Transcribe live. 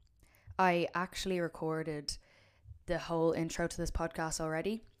I actually recorded the whole intro to this podcast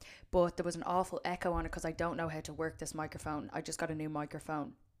already, but there was an awful echo on it because I don't know how to work this microphone. I just got a new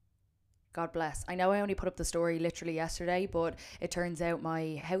microphone. God bless. I know I only put up the story literally yesterday, but it turns out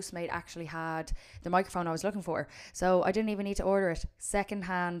my housemate actually had the microphone I was looking for. So I didn't even need to order it.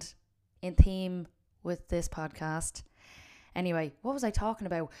 Secondhand, in theme with this podcast. Anyway, what was I talking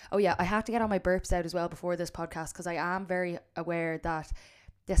about? Oh yeah, I had to get all my burps out as well before this podcast because I am very aware that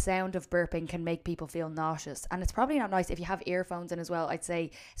the sound of burping can make people feel nauseous, and it's probably not nice if you have earphones in as well. I'd say,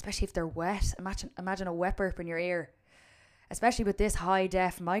 especially if they're wet. Imagine a wet burp in your ear, especially with this high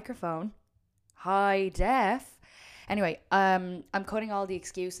def microphone. High def. Anyway, I'm cutting all the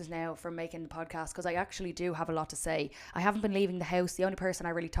excuses now from making the podcast because I actually do have a lot to say. I haven't been leaving the house. The only person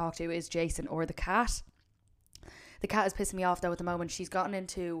I really talk to is Jason or the cat. The cat is pissing me off though at the moment. She's gotten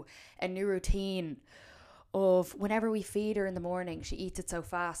into a new routine of whenever we feed her in the morning, she eats it so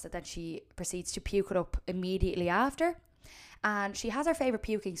fast that then she proceeds to puke it up immediately after. And she has her favourite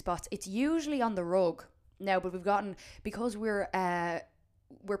puking spots. It's usually on the rug now, but we've gotten, because we're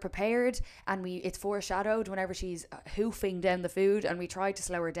prepared and it's foreshadowed whenever she's hoofing down the food, and we tried to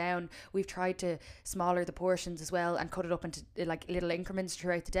slow her down. We've tried to smaller the portions as well and cut it up into like little increments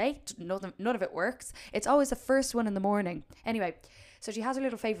throughout the day. None of it works. It's always the first one in the morning. Anyway, so she has her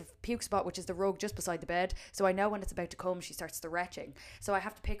little favourite puke spot, which is the rug just beside the bed. So I know when it's about to come, she starts the retching. So I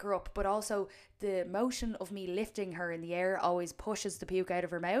have to pick her up. But also the motion of me lifting her in the air always pushes the puke out of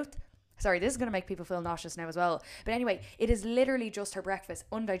her mouth. Sorry, this is going to make people feel nauseous now as well. But anyway, it is literally just her breakfast,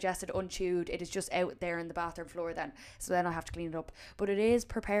 undigested, unchewed. It is just out there in the bathroom floor then. So then I have to clean it up. But it is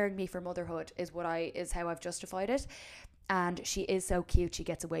preparing me for motherhood is how I've justified it. And she is so cute, she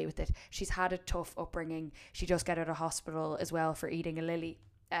gets away with it. She's had a tough upbringing. She just got out of hospital as well for eating a lily.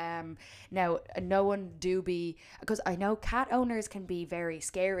 Now, no one do be, because I know cat owners can be very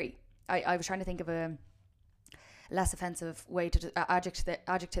scary. I was trying to think of a less offensive way to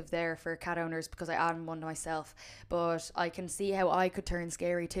adjective there for cat owners, because I am one myself, but I can see how I could turn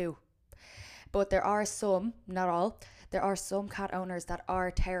scary too. But there are some, not all, there are some cat owners that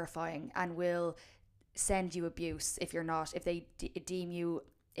are terrifying and will send you abuse if they deem you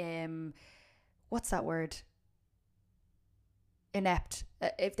what's that word, inept,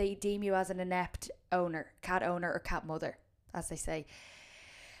 if they deem you as an inept cat owner or cat mother, as they say.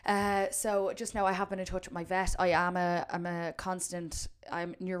 So just now I have been in touch with my vet. I'm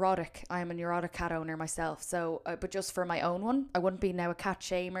neurotic. I'm a neurotic cat owner myself. So, but just for my own one, I wouldn't be now a cat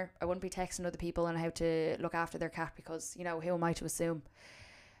shamer. I wouldn't be texting other people on how to look after their cat, because, who am I to assume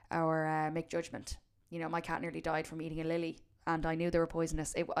or make judgment? My cat nearly died from eating a lily, and I knew they were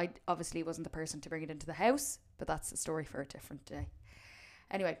poisonous. I obviously wasn't the person to bring it into the house, but that's a story for a different day.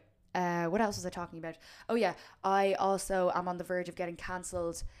 Anyway, what else was I talking about? Oh yeah, I also am on the verge of getting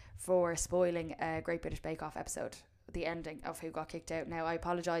cancelled for spoiling a Great British Bake Off episode, the ending of who got kicked out. Now I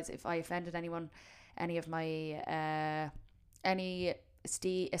apologise if I offended anyone, any of my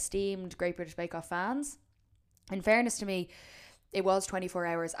esteemed Great British Bake Off fans. In fairness to me, it was 24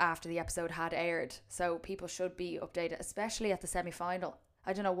 hours after the episode had aired, so people should be updated, especially at the semi-final.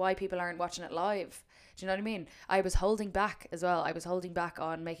 I don't know why people aren't watching it live. Do you know what I mean? I was holding back as well. I was holding back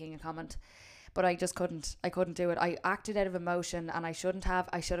on making a comment, but I just couldn't. I couldn't do it. I acted out of emotion, and I shouldn't have.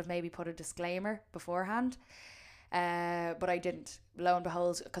 I should have maybe put a disclaimer beforehand, but I didn't. Lo and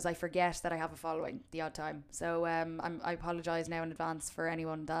behold, because I forget that I have a following the odd time. So I apologise now in advance for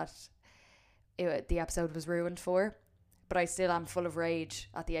anyone that the episode was ruined for, but I still am full of rage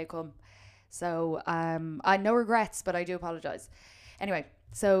at the outcome. So I no regrets, but I do apologise. Anyway,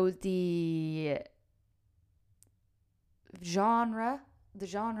 so the genre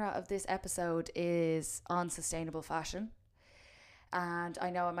of this episode is unsustainable fashion. And I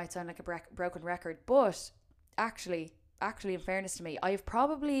know it might sound like a broken record, but actually, in fairness to me, I have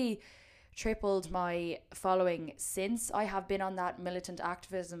probably tripled my following since I have been on that militant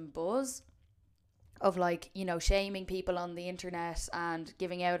activism buzz of shaming people on the internet and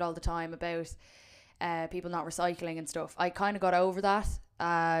giving out all the time about people not recycling and stuff. I kind of got over that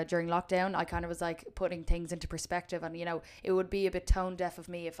during lockdown. I kind of was putting things into perspective, and it would be a bit tone deaf of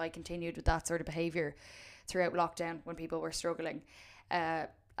me if I continued with that sort of behaviour throughout lockdown when people were struggling,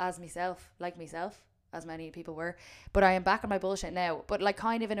 as myself, as many people were. But I am back on my bullshit now, but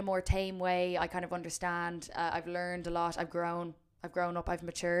kind of in a more tame way. I kind of understand. I've learned a lot. I've grown up. I've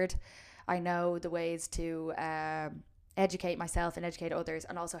matured. I know the ways to educate myself and educate others,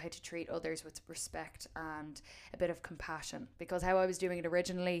 and also how to treat others with respect and a bit of compassion, because how I was doing it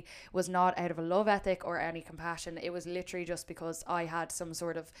originally was not out of a love ethic or any compassion. It was literally just because I had some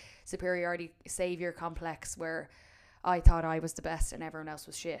sort of superiority savior complex where I thought I was the best and everyone else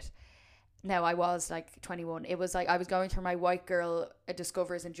was shit. No, I was like 21. It was like I was going through my white girl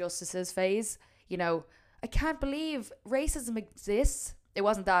discovers injustices phase. You know, I can't believe racism exists. It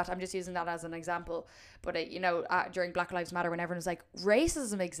wasn't that. I'm just using that as an example. But, during Black Lives Matter, when everyone was like,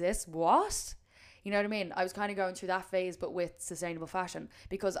 racism exists, what? You know what I mean? I was kind of going through that phase, but with sustainable fashion,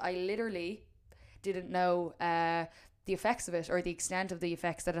 because I literally didn't know the effects of it, or the extent of the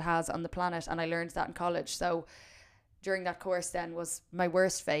effects that it has on the planet. And I learned that in college. So during that course then was my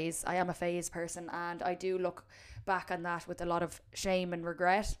worst phase. I am a phase person, and I do look back on that with a lot of shame and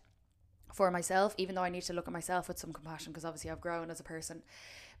regret for myself, even though I need to look at myself with some compassion, because obviously I've grown as a person.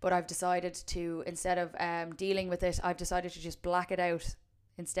 But I've decided to, instead of dealing with it, I've decided to just black it out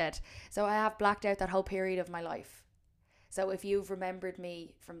instead. So I have blacked out that whole period of my life. So if you've remembered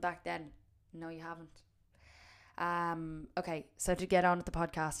me from back then, no, you haven't. Okay, so to get on with the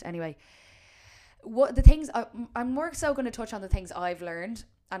podcast anyway, what the things I'm more so going to touch on the things I've learned,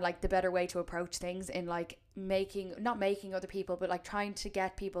 and like the better way to approach things in like not making other people, but like trying to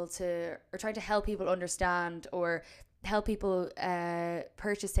get people to, or trying to help people understand, or help people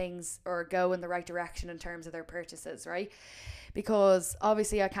purchase things or go in the right direction in terms of their purchases, right? Because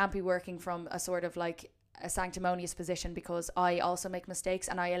obviously I can't be working from a sort of like a sanctimonious position, because I also make mistakes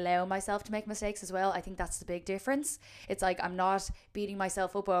and I allow myself to make mistakes as well. I think that's the big difference. It's like I'm not beating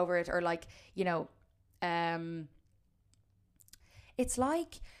myself up over it, or like, it's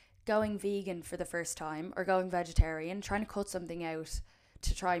like going vegan for the first time, or going vegetarian, trying to cut something out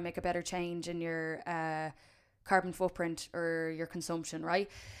to try and make a better change in your carbon footprint or your consumption,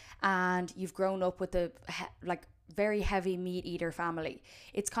 right? And you've grown up with a very heavy meat eater family.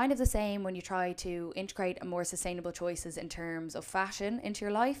 It's kind of the same when you try to integrate a more sustainable choices in terms of fashion into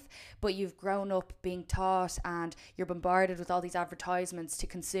your life, but you've grown up being taught and you're bombarded with all these advertisements to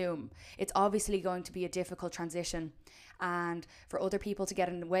consume. It's obviously going to be a difficult transition, and for other people to get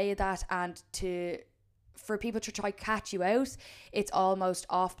in the way of that, and for people to try catch you out, it's almost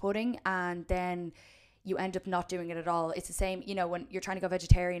off-putting, and then you end up not doing it at all. It's the same, when you're trying to go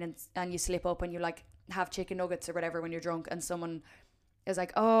vegetarian and you slip up and you like have chicken nuggets or whatever when you're drunk, and someone is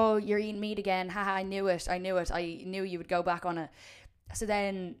like, oh, you're eating meat again. Haha, I knew it. I knew you would go back on it. So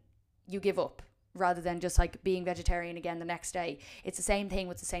then you give up, rather than just like being vegetarian again the next day. It's the same thing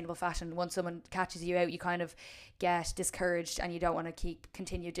with sustainable fashion. Once someone catches you out, you kind of get discouraged and you don't want to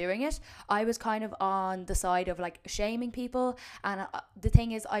continue doing it. I was kind of on the side of like shaming people, and the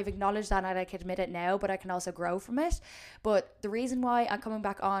thing is, I've acknowledged that and I can admit it now, but I can also grow from it. But the reason why I'm coming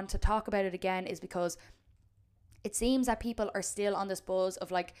back on to talk about it again is because it seems that people are still on this buzz of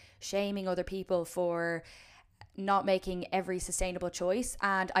like shaming other people for not making every sustainable choice.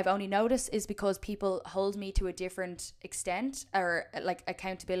 And I've only noticed is because people hold me to a different extent, or like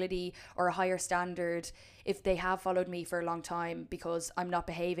accountability or a higher standard, if they have followed me for a long time, because I'm not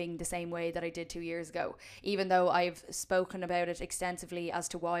behaving the same way that I did 2 years ago, even though I've spoken about it extensively as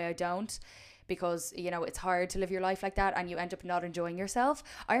to why I don't. Because it's hard to live your life like that and you end up not enjoying yourself.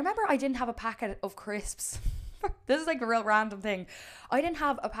 I remember I didn't have a packet of crisps. This is like a real random thing. I didn't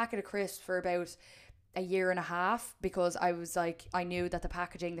have a packet of crisps for about a year and a half, because I was like, I knew that the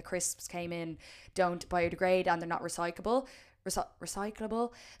packaging the crisps came in don't biodegrade and they're not recyclable,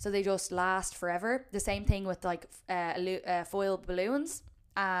 so they just last forever. The same thing with like foil balloons.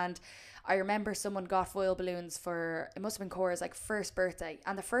 And I remember someone got foil balloons for, it must have been Cora's like first birthday,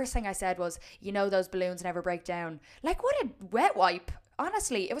 and the first thing I said was, those balloons never break down. Like, what a wet wipe.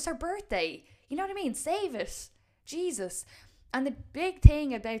 Honestly, it was her birthday, you know what I mean? Save it, Jesus. And the big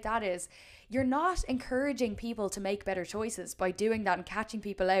thing about that is, you're not encouraging people to make better choices by doing that and catching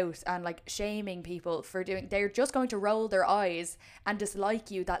people out and like shaming people for doing. They're just going to roll their eyes and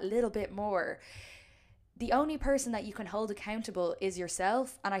dislike you that little bit more. The only person that you can hold accountable is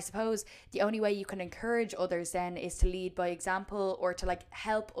yourself. And I suppose the only way you can encourage others then is to lead by example, or to like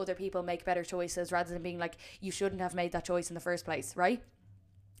help other people make better choices, rather than being like, you shouldn't have made that choice in the first place, right?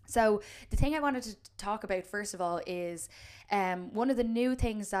 So the thing I wanted to talk about first of all is one of the new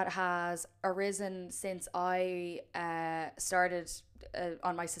things that has arisen since I started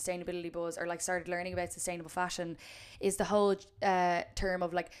on my sustainability buzz, or like started learning about sustainable fashion, is the whole term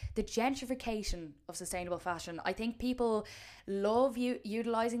of like the gentrification of sustainable fashion. I think people love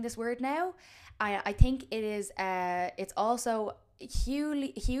utilizing this word now. I think it is it's also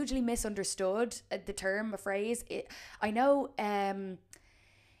hugely misunderstood, the term, a phrase. I know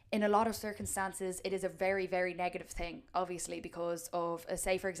in a lot of circumstances, it is a very, very negative thing, obviously, because of,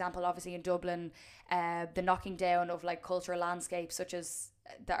 say, for example, obviously in Dublin, the knocking down of like cultural landscapes such as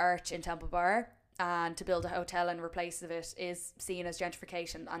the Arch in Temple Bar, and to build a hotel in replace of it is seen as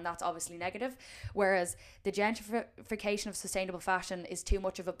gentrification, and that's obviously negative. Whereas the gentrification of sustainable fashion is too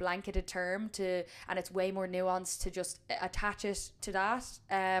much of a blanketed term and it's way more nuanced to just attach it to that,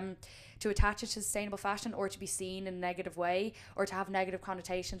 to attach it to sustainable fashion, or to be seen in a negative way, or to have negative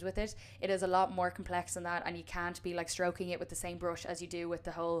connotations with it. It is a lot more complex than that, and you can't be like stroking it with the same brush as you do with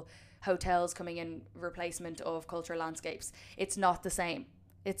the whole hotels coming in replacement of cultural landscapes. It's not the same.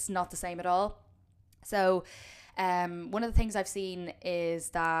 It's not the same at all. So one of the things I've seen is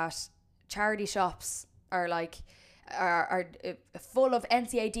that charity shops are full of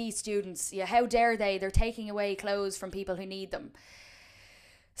NCAD students. Yeah, how dare they? They're taking away clothes from people who need them.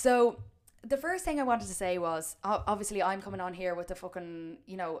 So the first thing I wanted to say was, obviously I'm coming on here with a fucking,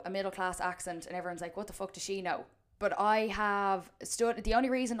 a middle class accent, and everyone's like, what the fuck does she know? But I have the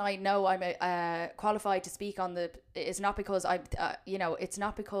only reason I know I'm qualified to speak on is not because it's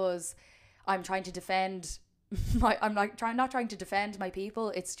not because I'm trying to defend not trying to defend my people.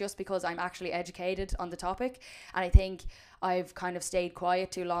 It's just because I'm actually educated on the topic, and I think I've kind of stayed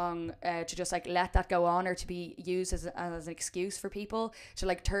quiet too long to just like let that go on, or to be used as an excuse for people to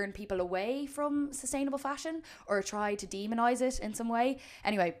like turn people away from sustainable fashion or try to demonize it in some way.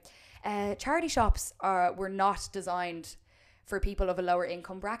 Anyway, charity shops were not designed for people of a lower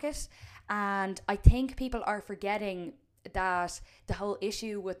income bracket, and I think people are forgetting that the whole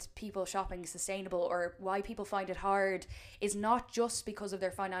issue with people shopping sustainable, or why people find it hard, is not just because of their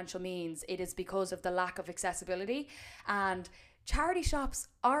financial means. It is because of the lack of accessibility, and charity shops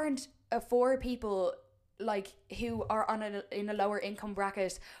aren't for people like who are in a lower income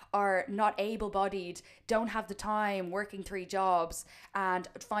bracket, are not able-bodied, don't have the time, working 3 jobs, and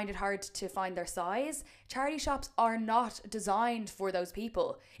find it hard to find their size. Charity shops are not designed for those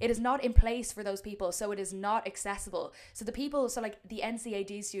people. It is not in place for those people, so it is not accessible. So the people, like the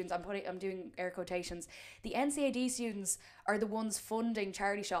NCAD students, I'm doing air quotations, the NCAD students are the ones funding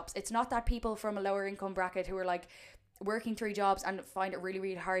charity shops. It's not that people from a lower income bracket who are like working 3 jobs and find it really,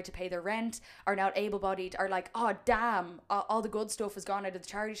 really hard to pay their rent, are not able-bodied, are like, oh damn, all the good stuff has gone out of the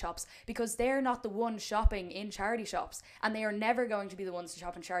charity shops, because they're not the ones shopping in charity shops, and they are never going to be the ones to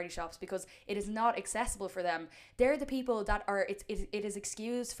shop in charity shops because it is not accessible for them. They're the people that are, it is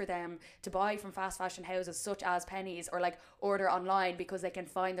excused for them to buy from fast fashion houses such as Penneys, or like order online because they can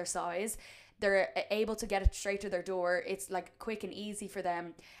find their size. They're able to get it straight to their door. It's like quick and easy for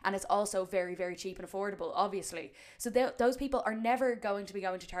them, and it's also very, very cheap and affordable, obviously. So those people are never going to be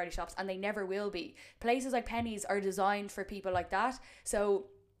going to charity shops, and they never will be. Places like Penneys are designed for people like that. So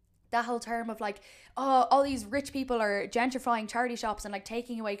that whole term of like, oh, all these rich people are gentrifying charity shops and like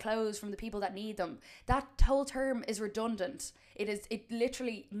taking away clothes from the people that need them, that whole term is redundant. It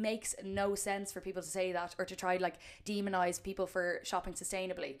literally makes no sense for people to say that, or to try like demonize people for shopping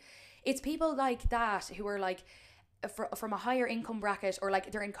sustainably. It's people like that who are like from a higher income bracket, or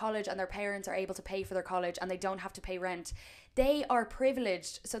like they're in college and their parents are able to pay for their college and they don't have to pay rent. They are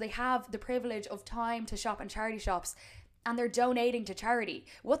privileged, so they have the privilege of time to shop in charity shops, and they're donating to charity.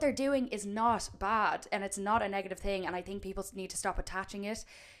 What they're doing is not bad, and it's not a negative thing, and I think people need to stop attaching it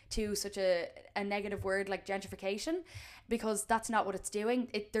to such a negative word like gentrification, because that's not what it's doing.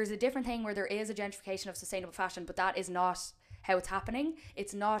 There's a different thing where there is a gentrification of sustainable fashion, but that is not how it's happening.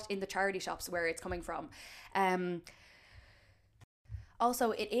 It's not in the charity shops where it's coming from. Also,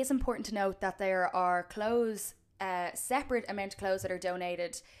 it is important to note that there are clothes, separate amount of clothes that are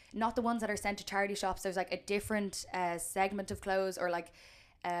donated, not the ones that are sent to charity shops. There's like a different segment of clothes, or like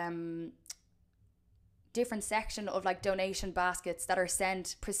different section of like donation baskets that are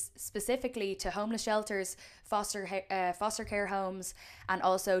sent specifically to homeless shelters, foster care homes, and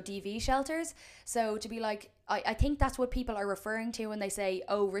also DV shelters. So to be like, I think that's what people are referring to when they say,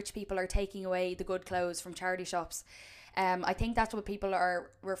 oh, rich people are taking away the good clothes from charity shops. I think that's what people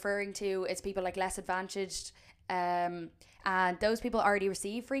are referring to. It's people like less advantaged, and those people already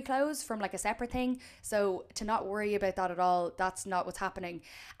receive free clothes from like a separate thing. So to not worry about that at all, that's not what's happening.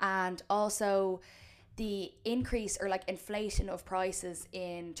 And also, the increase or like inflation of prices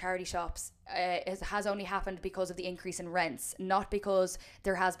in charity shops has only happened because of the increase in rents, not because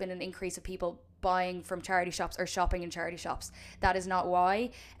there has been an increase of people buying from charity shops or shopping in charity shops. That is not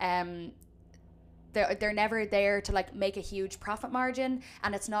why. They're never there to like make a huge profit margin,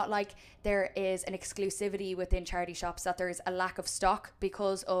 and it's not like there is an exclusivity within charity shops, that there's a lack of stock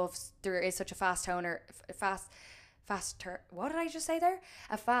because of there is such a fast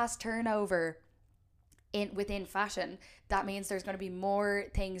turnover within fashion. That means there's going to be more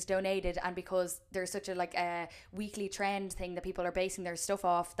things donated, and because there's such a like a weekly trend thing that people are basing their stuff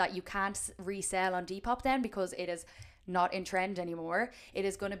off, that you can't resell on Depop then, because it is not in trend anymore, it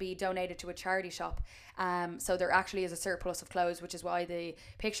is going to be donated to a charity shop. So there actually is a surplus of clothes, which is why the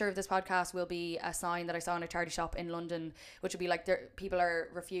picture of this podcast will be a sign that I saw in a charity shop in London, which would be like people are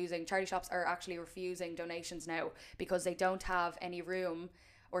refusing, charity shops are actually refusing donations now because they don't have any room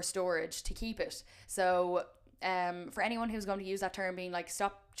or storage to keep it. So for anyone who's going to use that term being like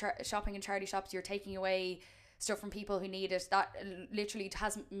stop shopping in charity shops, you're taking away stuff from people who need it. That literally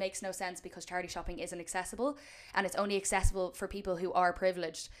makes no sense, because charity shopping isn't accessible, and it's only accessible for people who are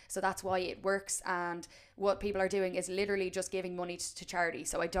privileged. So that's why it works, and what people are doing is literally just giving money to charity.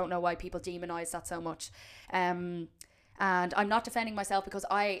 So I don't know why people demonize that so much. And I'm not defending myself, because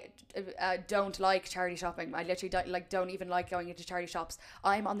I don't like charity shopping. I literally don't even like going into charity shops.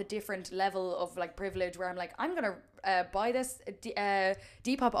 I'm on the different level of like privilege where I'm like, I'm gonna buy this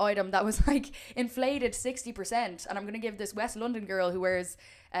Depop item that was like inflated 60%, and I'm gonna give this West London girl who wears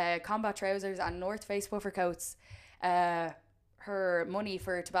combat trousers and North Face puffer coats her money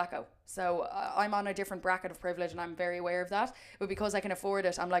for tobacco. So I'm on a different bracket of privilege, and I'm very aware of that. But because I can afford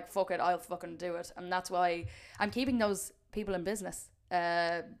it, I'm like, fuck it, I'll fucking do it. And that's why I'm keeping those people in business.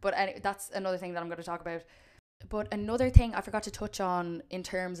 But that's another thing that I'm going to talk about. But another thing I forgot to touch on in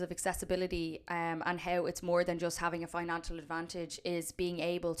terms of accessibility, and how it's more than just having a financial advantage, is being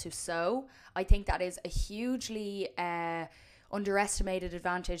able to sew. I think that is a hugely underestimated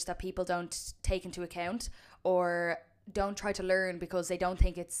advantage that people don't take into account, or don't try to learn because they don't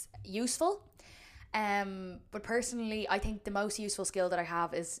think it's useful. But personally, I think the most useful skill that I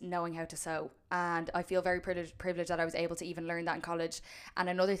have is knowing how to sew, and I feel very privileged that I was able to even learn that in college. And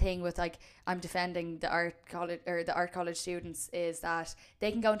another thing with like, I'm defending the art college students, is that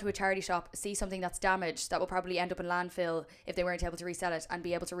they can go into a charity shop, see something that's damaged that will probably end up in landfill if they weren't able to resell it, and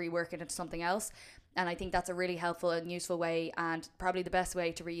be able to rework it into something else. And I think that's a really helpful and useful way, and probably the best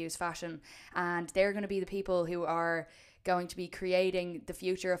way to reuse fashion. And they're going to be the people who are going to be creating the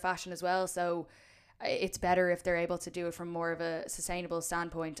future of fashion as well. So it's better if they're able to do it from more of a sustainable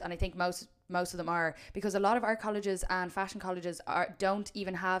standpoint. And I think most of them are, because a lot of art colleges and fashion colleges don't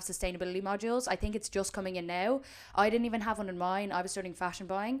even have sustainability modules. I think it's just coming in now. I didn't even have one in mine. I was studying fashion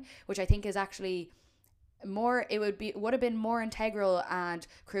buying, which I think is actually more, would have been more integral and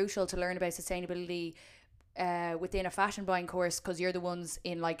crucial to learn about sustainability within a fashion buying course, because you're the ones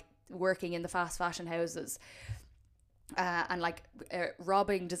in like working in the fast fashion houses. And like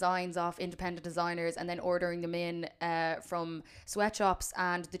robbing designs off independent designers and then ordering them in from sweatshops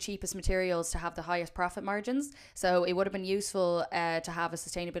and the cheapest materials to have the highest profit margins. So it would have been useful to have a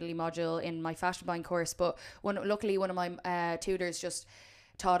sustainability module in my fashion buying course. But luckily one of my tutors just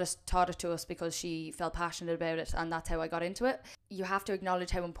taught it to us because she felt passionate about it, and that's how I got into it. You have to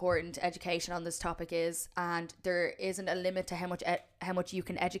acknowledge how important education on this topic is, and there isn't a limit to how much you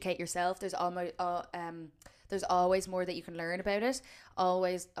can educate yourself. There's always more that you can learn about it,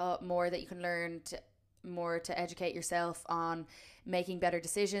 always more that you can learn to educate yourself on making better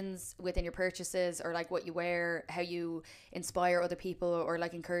decisions within your purchases, or like what you wear, how you inspire other people, or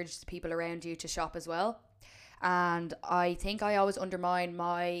like encourage the people around you to shop as well. And I think I always undermine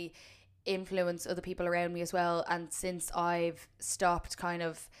my influence of the people around me as well. And since I've stopped kind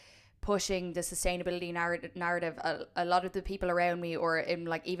of pushing the sustainability narrative, a lot of the people around me, or in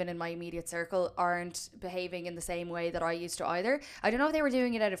like even in my immediate circle, aren't behaving in the same way that I used to either. I don't know if they were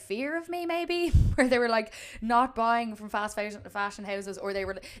doing it out of fear of me, maybe, where they were like not buying from fast fashion houses, or they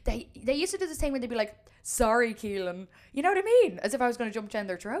used to do this thing where they'd be like, sorry Keelan, you know what I mean, as if I was going to jump down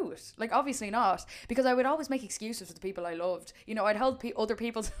their throat. Like obviously not, because I would always make excuses for the people I loved. You know, I'd hold other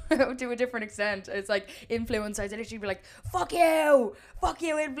people to a different extent. It's like influencers, I'd literally be like, fuck you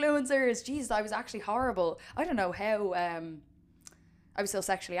influencers. Jesus, I was actually horrible. I don't know how I was still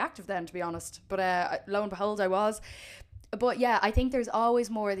sexually active then, to be honest, but lo and behold I was. But yeah, I think there's always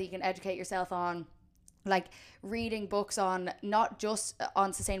more that you can educate yourself on, like reading books on not just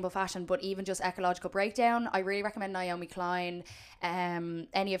on sustainable fashion, but even just ecological breakdown. I really recommend Naomi Klein.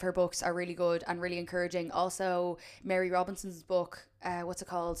 Any of her books are really good and really encouraging. Also Mary Robinson's book, what's it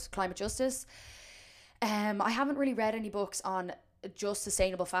called, Climate Justice. I haven't really read any books on just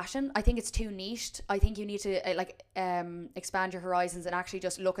sustainable fashion. I think it's too niched. I think you need to expand your horizons and actually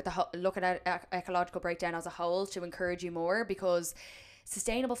just look at ecological breakdown as a whole to encourage you more, because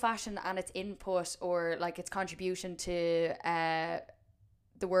sustainable fashion and its input, or like its contribution to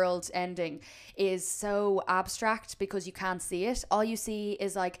the world ending, is so abstract because you can't see it. All you see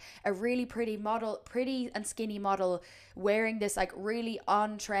is like a really pretty and skinny model wearing this like really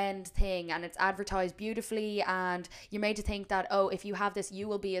on trend thing, and it's advertised beautifully, and you're made to think that, oh, if you have this, you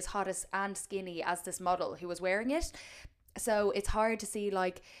will be as hot and skinny as this model who was wearing it. So it's hard to see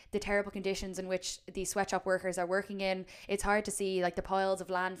like the terrible conditions in which these sweatshop workers are working in. It's hard to see like the piles of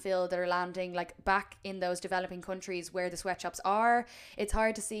landfill that are landing like back in those developing countries where the sweatshops are. It's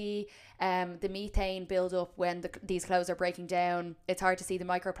hard to see the methane build up when these clothes are breaking down. It's hard to see the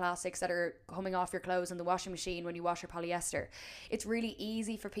microplastics that are coming off your clothes in the washing machine when you wash your polyester. It's really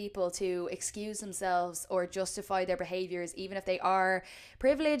easy for people to excuse themselves or justify their behaviors, even if they are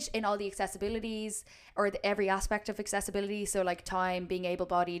privileged in all the accessibilities or every aspect of accessibility. So like time, being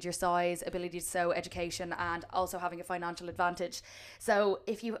able-bodied, your size, ability to sew, education, and also having a financial advantage. So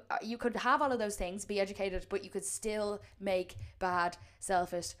if you could have all of those things, be educated, but you could still make bad,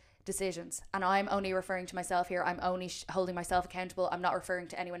 selfish decisions. And I'm only referring to myself here. I'm only holding myself accountable. I'm not referring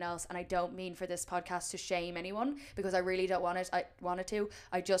to anyone else. And I don't mean for this podcast to shame anyone, because I really don't want it.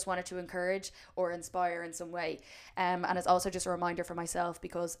 I just wanted to encourage or inspire in some way. And it's also just a reminder for myself,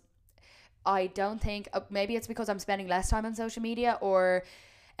 because I don't think, maybe it's because I'm spending less time on social media, or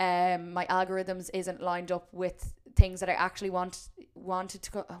my algorithms isn't lined up with things that I actually wanted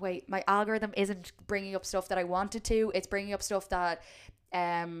to go. Wait, my algorithm isn't bringing up stuff that I wanted to. It's bringing up stuff that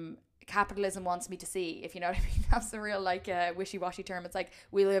capitalism wants me to see, if you know what I mean. That's the real like wishy-washy term. It's like,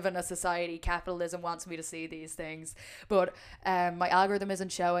 we live in a society, capitalism wants me to see these things, but my algorithm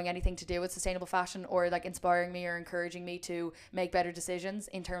isn't showing anything to do with sustainable fashion, or like inspiring me or encouraging me to make better decisions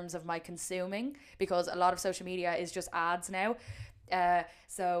in terms of my consuming, because a lot of social media is just ads now.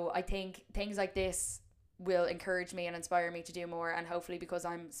 So I think things like this will encourage me and inspire me to do more, and hopefully, because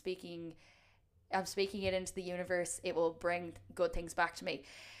I'm speaking it into the universe, it will bring good things back to me.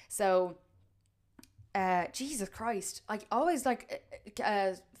 So Jesus Christ, I always like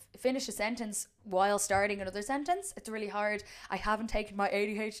finish a sentence while starting another sentence. It's really hard. I haven't taken my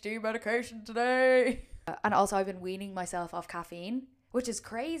ADHD medication today. And also I've been weaning myself off caffeine, which is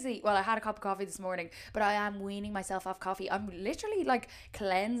crazy. Well, I had a cup of coffee this morning, but I am weaning myself off coffee. I'm literally like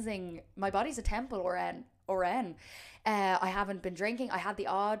cleansing. My body's a temple, or I haven't been drinking. I had the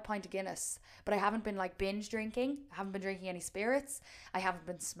odd pint of Guinness, but I haven't been like binge drinking. I haven't been drinking any spirits. I haven't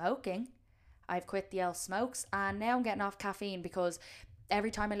been smoking. I've quit the L smokes, and now I'm getting off caffeine, because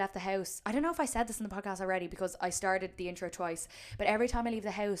every time I left the house, I don't know if I said this in the podcast already, because I started the intro twice, but every time I leave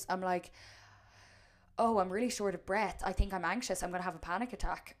the house, I'm like, oh, I'm really short of breath. I think I'm anxious. I'm going to have a panic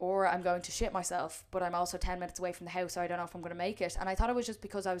attack, or I'm going to shit myself, but I'm also 10 minutes away from the house, so I don't know if I'm going to make it. And I thought it was just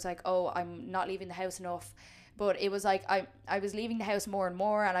because I was like, oh, I'm not leaving the house enough. But it was like I was leaving the house more and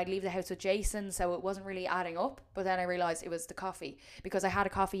more, and I'd leave the house with Jason, so it wasn't really adding up. But then I realised it was the coffee, because I had a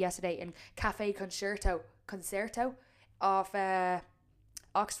coffee yesterday in Cafe Concerto off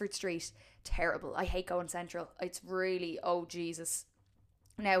Oxford Street. Terrible. I hate going central. It's really, oh Jesus.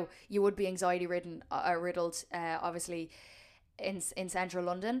 Now, you would be anxiety riddled, obviously, in central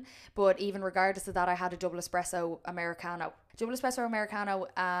London, but even regardless of that, I had a double espresso americano,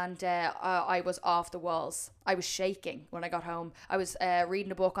 and I was off the walls. I was shaking when I got home. I was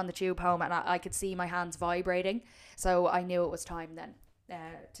reading a book on the tube home, and I could see my hands vibrating, so I knew it was time then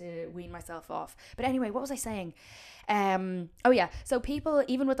to wean myself off. But anyway, what was I saying? Oh yeah, so people,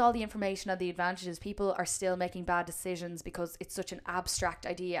 even with all the information and the advantages, people are still making bad decisions, because it's such an abstract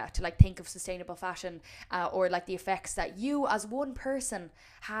idea to like think of sustainable fashion or like the effects that you as one person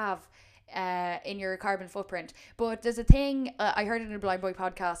have in your carbon footprint. But there's a thing, I heard it in a Blind Boy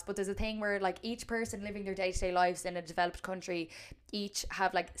podcast, but there's a thing where like each person living their day-to-day lives in a developed country each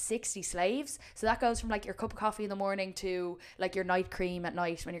have like 60 slaves. So that goes from like your cup of coffee in the morning to like your night cream at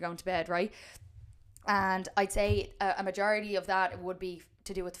night when you're going to bed, right? And I'd say a majority of that would be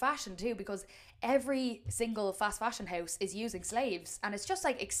to do with fashion too, because every single fast fashion house is using slaves, and it's just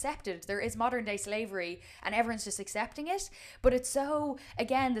like accepted. There is modern day slavery, and everyone's just accepting it. But it's so,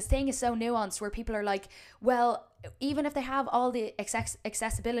 again, this thing is so nuanced, where people are like, well, even if they have all the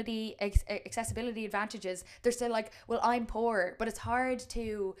accessibility advantages, they're still like, well, I'm poor. But it's hard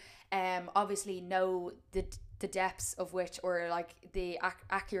to obviously know the depths of which, or like the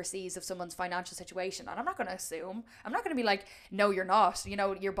accuracies of someone's financial situation. And I'm not going to assume, I'm not going to be like, no, you're not, you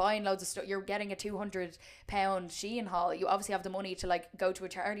know, you're buying loads of stuff, you're getting a £200 Shein haul, you obviously have the money to like go to a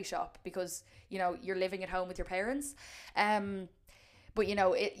charity shop, because you know you're living at home with your parents. But you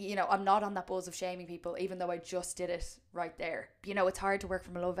know, I'm not on that buzz of shaming people, even though I just did it right there. You know, it's hard to work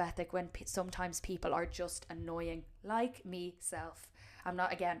from a love ethic when sometimes people are just annoying, like me-self. I'm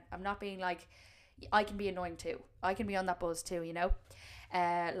not being like, I can be annoying too. I can be on that buzz too, you know?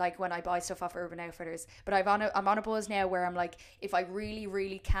 Like when I buy stuff off Urban Outfitters. But I'm on a buzz now where I'm like, if I really,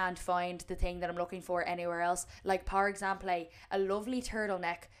 really can't find the thing that I'm looking for anywhere else, like, for example, a lovely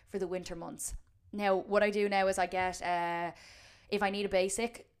turtleneck for the winter months. Now, what I do now is I get, if I need a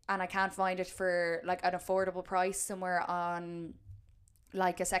basic and I can't find it for like an affordable price somewhere on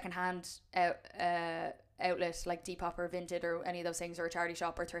like a secondhand outlet like Depop or Vinted or any of those things, or a charity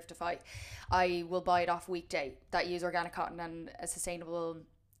shop or Thriftify, I will buy it off Weekday that use organic cotton and a sustainable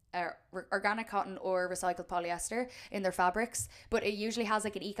organic cotton or recycled polyester in their fabrics, but it usually has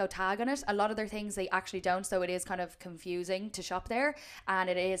like an eco tag on it. A lot of their things they actually don't, so it is kind of confusing to shop there, and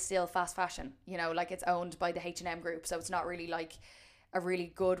it is still fast fashion, you know, like it's owned by the H&M group, so it's not really like a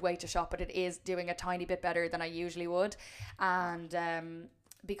really good way to shop, but it is doing a tiny bit better than I usually would. And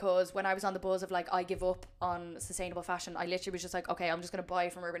because when I was on the buzz of like I give up on sustainable fashion, I literally was just like, okay, I'm just going to buy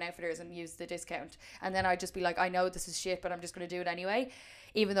from Urban Outfitters and use the discount, and then I'd just be like, I know this is shit, but I'm just going to do it anyway,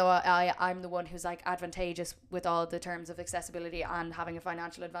 even though I'm the one who's like advantageous with all the terms of accessibility and having a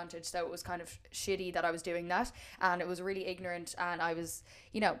financial advantage. So it was kind of shitty that I was doing that, and it was really ignorant, and I was,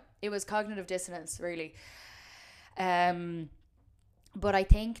 you know, it was cognitive dissonance really. But I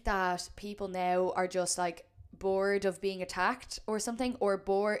think that people now are just like bored of being attacked or something, or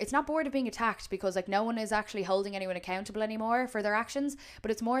bored, it's not bored of being attacked because like no one is actually holding anyone accountable anymore for their actions,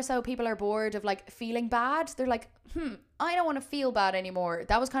 but it's more so people are bored of like feeling bad. They're like, I don't want to feel bad anymore.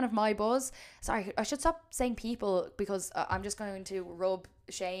 That was kind of my buzz. Sorry, I should stop saying people because I'm just going to rub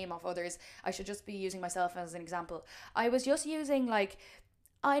shame off others. I should just be using myself as an example. I was just using like,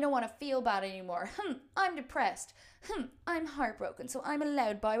 I don't want to feel bad anymore. I'm depressed. I'm heartbroken, so I'm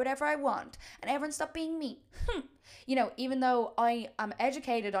allowed to buy whatever I want, and everyone stop being me. You know, even though I am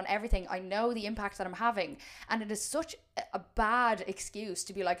educated on everything, I know the impact that I'm having, and it is such a bad excuse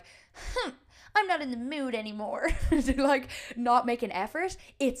to be like, I'm not in the mood anymore, to like not make an effort.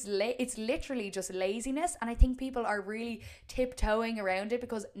 It's literally just laziness, and I think people are really tiptoeing around it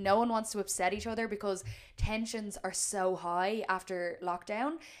because no one wants to upset each other, because tensions are so high after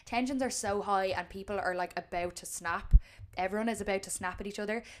lockdown. Tensions are so high and people are like about to snap. Everyone is about to snap at each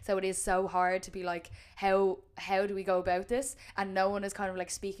other, so it is so hard to be like, how do we go about this, and no one is kind of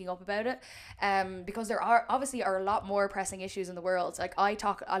like speaking up about it, because there are obviously a lot more pressing issues in the world. Like I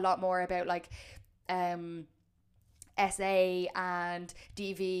talk a lot more about like SA and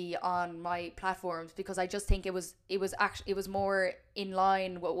DV on my platforms because I just think it was more in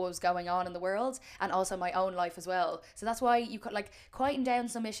line with what was going on in the world, and also my own life as well. So that's why you could like quieten down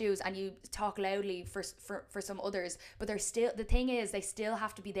some issues and you talk loudly for some others, but they're still, the thing is, they still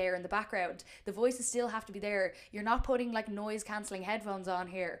have to be there in the background. The voices still have to be there. You're not putting like noise cancelling headphones on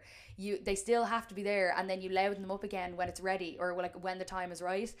here. They still have to be there, and then you louden them up again when it's ready, or like when the time is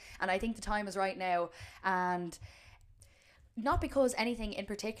right. And I think the time is right now, and not because anything in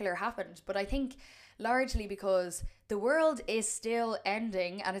particular happened, but I think largely because the world is still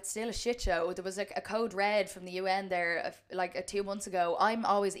ending and it's still a shit show. There was like a code red from the UN there like 2 months ago. I'm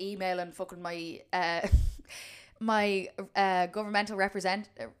always emailing fucking my my governmental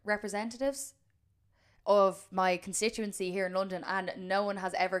representatives of my constituency here in London, and no one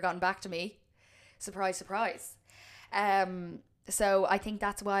has ever gotten back to me. Surprise, surprise. So I think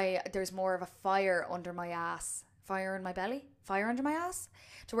that's why there's more of a fire under my ass. Fire in my belly, fire under my ass,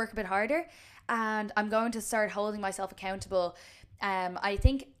 to work a bit harder. And I'm going to start holding myself accountable. I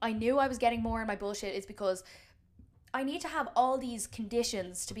think I knew I was getting more in my bullshit is because I need to have all these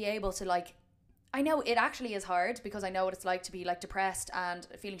conditions to be able to like, I know it actually is hard because I know what it's like to be like depressed and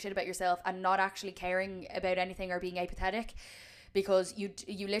feeling shit about yourself and not actually caring about anything or being apathetic, because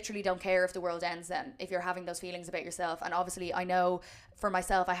you literally don't care if the world ends then, if you're having those feelings about yourself. And obviously I know for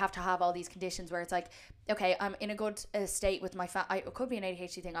myself I have to have all these conditions where it's like, okay, I'm in a good state with my it could be an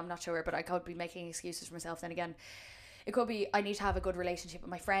ADHD thing, I'm not sure, but I could be making excuses for myself then again. It could be I need to have a good relationship with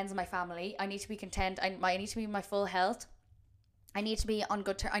my friends and my family. I need to be content. I need to be in my full health. I need to be on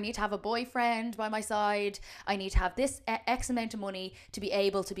good terms. I need to have a boyfriend by my side. I need to have this X amount of money to be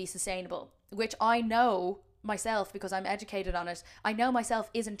able to be sustainable, which I know myself, because I'm educated on it, I know myself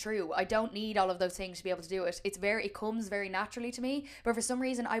isn't true. I don't need all of those things to be able to do it. It comes very naturally to me, but for some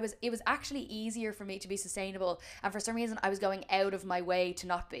reason it was actually easier for me to be sustainable, and for some reason I was going out of my way to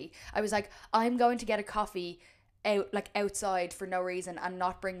not be. I was like, I'm going to get a coffee outside for no reason and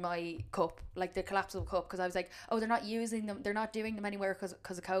not bring my cup, like the collapsible cup, because I was like, oh, they're not using them, they're not doing them anywhere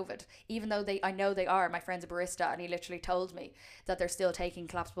because of COVID, even though I know they are. My friend's a barista and he literally told me that they're still taking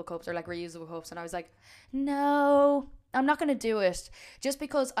collapsible cups or like reusable cups, and I was like, no, I'm not going to do it, just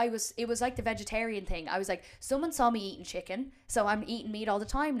because it was like the vegetarian thing. I was like, someone saw me eating chicken, so I'm eating meat all the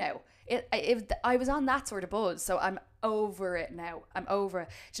time now. I was on that sort of buzz, so I'm over it now. I'm over it.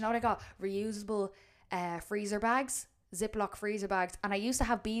 Do you know what I got? Reusable freezer bags, Ziploc freezer bags. And I used to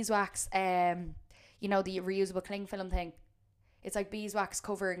have beeswax, you know, the reusable cling film thing. It's like beeswax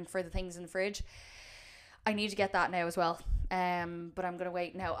covering for the things in the fridge. I need to get that now as well. But I'm gonna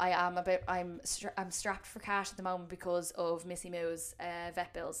wait now. I'm strapped for cash at the moment because of Missy Moo's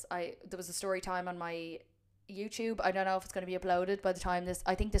vet bills. There was a story time on my YouTube. I don't know if it's going to be uploaded by the time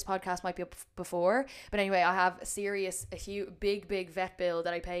I think this podcast might be up before, but anyway, I have a huge big vet bill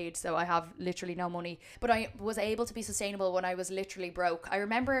that I paid, so I have literally no money, but I was able to be sustainable when I was literally broke. I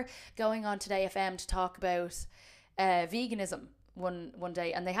remember going on Today FM to talk about veganism one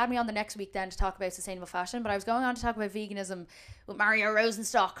day, and they had me on the next week then to talk about sustainable fashion, but I was going on to talk about veganism with Mario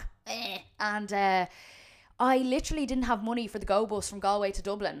Rosenstock, and I literally didn't have money for the go bus from Galway to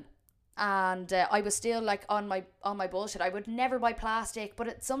Dublin. And I was still like on my bullshit. I would never buy plastic,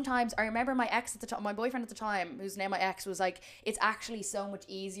 but sometimes I remember my boyfriend at the time, who's now my ex, was like, it's actually so much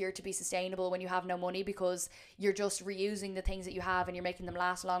easier to be sustainable when you have no money, because you're just reusing the things that you have and you're making them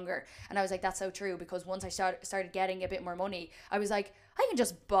last longer. And I was like, that's so true, because once I started getting a bit more money, I was like, I can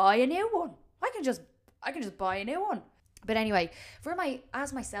just buy a new one. I can just buy a new one. But anyway, for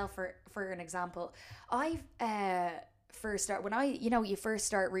an example, I've first start when you first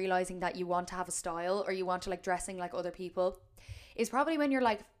start realizing that you want to have a style, or you want to like dressing like other people, is probably when you're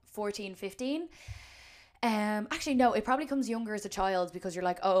like 14, 15. Actually no, it probably comes younger as a child, because you're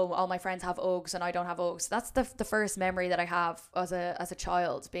like, oh, all my friends have Uggs and I don't have Uggs. That's the first memory that I have as a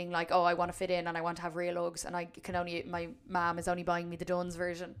child, being like, oh, I want to fit in and I want to have real Uggs, and my mom is only buying me the Duns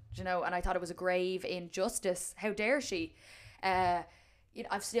version, and I thought it was a grave injustice. How dare she? I've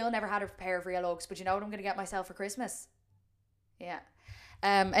still never had a pair of real Uggs, but you know what I'm going to get myself for Christmas? Yeah.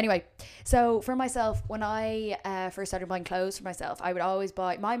 Anyway, so for myself, when I first started buying clothes for myself, I would always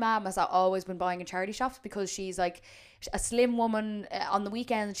buy. My mom has always been buying in charity shops, because she's like a slim woman. On the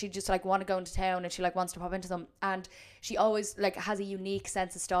weekends, she just like want to go into town, and she like wants to pop into them, and she always like has a unique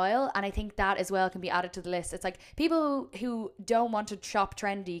sense of style. And I think that as well can be added to the list. It's like people who don't want to shop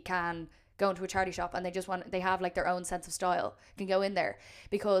trendy can go into a charity shop, and they have like their own sense of style, can go in there,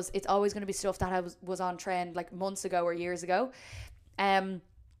 because it's always going to be stuff that was on trend like months ago or years ago.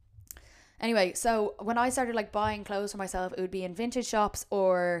 Anyway, so when I started like buying clothes for myself, it would be in vintage shops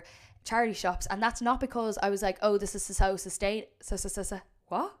or charity shops, and that's not because I was like, oh, this is so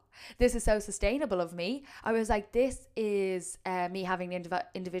this is so sustainable of me. I was like, this is me having an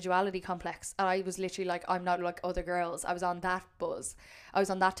individuality complex, and I was literally like, I'm not like other girls. I was on that buzz. I was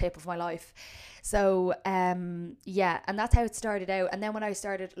on that tip of my life. So yeah, and that's how it started out. And then when I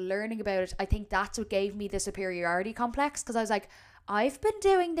started learning about it, I think that's what gave me the superiority complex, because I was like, I've been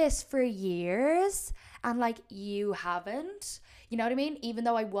doing this for years, and like, you haven't, you know what I mean? Even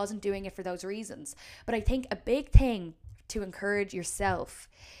though I wasn't doing it for those reasons. But I think a big thing to encourage yourself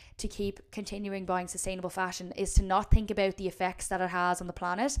to keep continuing buying sustainable fashion is to not think about the effects that it has on the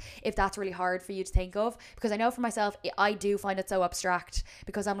planet, if that's really hard for you to think of. Because I know for myself, I do find it so abstract,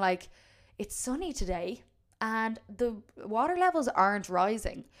 because I'm like, it's sunny today and the water levels aren't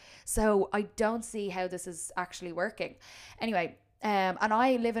rising, so I don't see how this is actually working. Anyway, and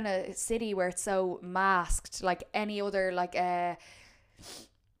I live in a city where it's so masked, like any other like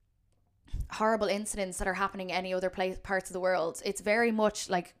horrible incidents that are happening any other parts of the world. It's very much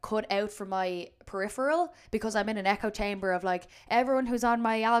like cut out from my peripheral, because I'm in an echo chamber of like everyone who's on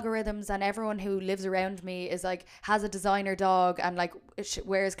my algorithms and everyone who lives around me is like has a designer dog and like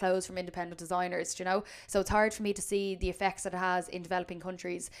wears clothes from independent designers, so it's hard for me to see the effects that it has in developing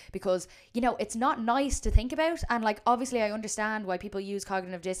countries, because it's not nice to think about. And like, obviously I understand why people use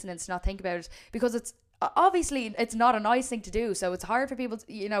cognitive dissonance to not think about it, because it's obviously it's not a nice thing to do, so it's hard for people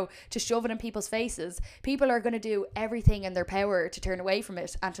to, to shove it in people's faces. People are going to do everything in their power to turn away from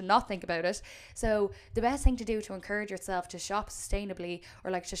it and to not think about it. So the best thing to do to encourage yourself to shop sustainably, or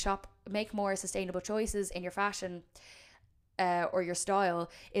like to make more sustainable choices in your fashion or your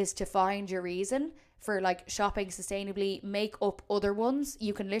style, is to find your reason for like shopping sustainably. Make up other ones.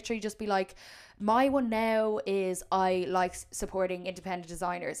 You can literally just be like, my one now is I like supporting independent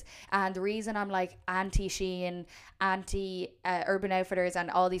designers, and the reason I'm like anti Shein, anti Urban Outfitters and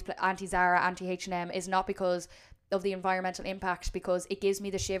all these anti Zara, anti H&M is not because of the environmental impact, because it gives me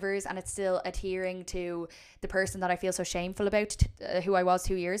the shivers, and it's still adhering to the person that I feel so shameful about, who I was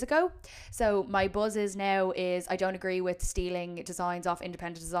 2 years ago. So my buzz is I don't agree with stealing designs off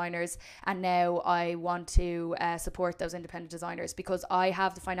independent designers, and now I want to support those independent designers, because I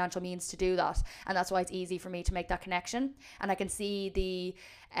have the financial means to do that, and that's why it's easy for me to make that connection. And I can see the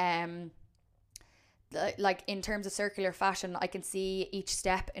like in terms of circular fashion, I can see each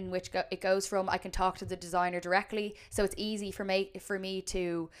step in which it goes from. I can talk to the designer directly, so it's easy for me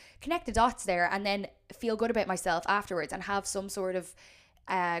to connect the dots there, and then feel good about myself afterwards, and have some sort of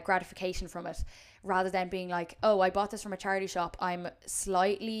gratification from it, rather than being like, oh, I bought this from a charity shop, I'm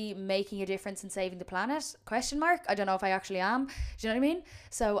slightly making a difference in saving the planet, question mark, I don't know if I actually am. Do you know what I mean?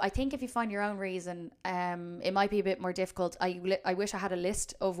 So I think if you find your own reason, it might be a bit more difficult. I wish I had a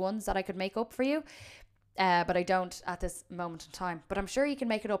list of ones that I could make up for you, but I don't at this moment in time. But I'm sure you can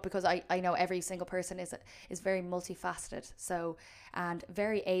make it up, because I know every single person is very multifaceted, so, and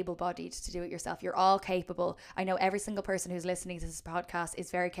very able-bodied to do it yourself. You're all capable. I know every single person who's listening to this podcast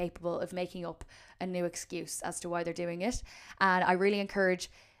is very capable of making up a new excuse as to why they're doing it. And I really encourage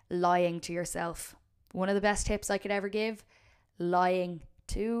lying to yourself. One of the best tips I could ever give: lying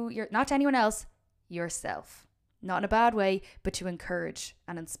to not to anyone else, yourself. Not in a bad way, but to encourage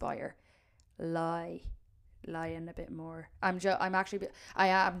and inspire. Lying a bit more. I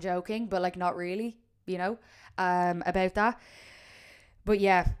am joking, but like not really, about that. But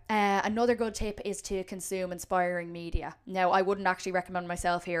yeah, another good tip is to consume inspiring media. Now, I wouldn't actually recommend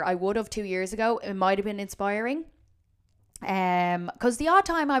myself here. I would have 2 years ago. It might have been inspiring. Because the odd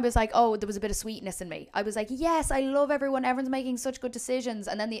time I was like, oh, there was a bit of sweetness in me. I was like, yes, I love everyone's making such good decisions.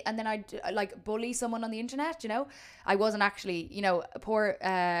 And then I'd like bully someone on the internet, I wasn't actually, we're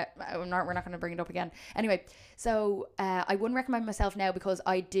not going to bring it up again. Anyway, so I wouldn't recommend myself now, because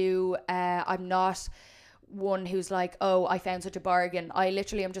I'm not one who's like, oh, I found such a bargain. I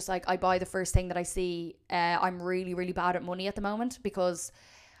literally am just like, I buy the first thing that I see. I'm really, really bad at money at the moment, because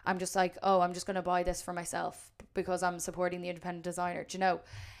I'm just like, oh, I'm just going to buy this for myself because I'm supporting the independent designer,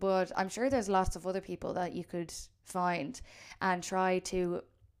 But I'm sure there's lots of other people that you could find and try to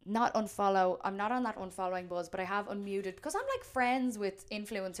not unfollow. I'm not on that unfollowing buzz, but I have unmuted, because I'm like friends with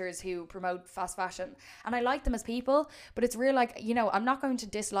influencers who promote fast fashion, and I like them as people, but it's real, like, I'm not going to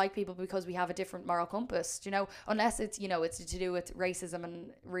dislike people because we have a different moral compass, unless it's, it's to do with racism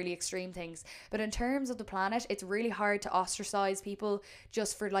and really extreme things. But in terms of the planet, it's really hard to ostracize people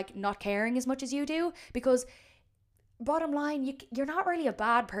just for like not caring as much as you do, because bottom line, you're not really a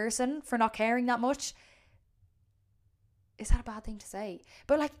bad person for not caring that much. Is that a bad thing to say?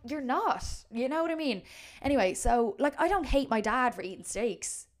 But like, you're not, you know what I mean? Anyway, so like, I don't hate my dad for eating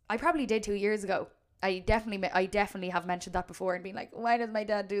steaks. I probably did 2 years ago. I definitely have mentioned that before and been like, why does my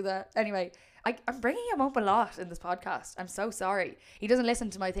dad do that? Anyway, I'm bringing him up a lot in this podcast. I'm so sorry. He doesn't listen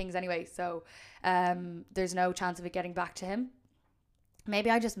to my things anyway, so there's no chance of it getting back to him.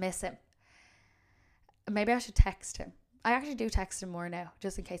 Maybe I just miss him. Maybe I should text him. I actually do text him more now,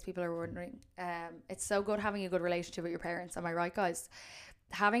 just in case people are wondering. It's so good having a good relationship with your parents. Am I right, guys?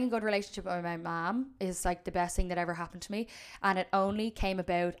 Having a good relationship with my mom is like the best thing that ever happened to me. And it only came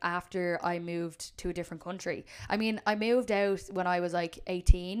about after I moved to a different country. I mean, I moved out when I was like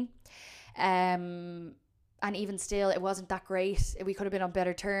 18. And even still, it wasn't that great. We could have been on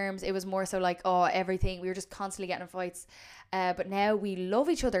better terms. It was more so like, oh, everything. We were just constantly getting in fights. But now we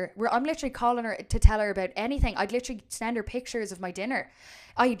love each other. I'm literally calling her to tell her about anything. I'd literally send her pictures of my dinner.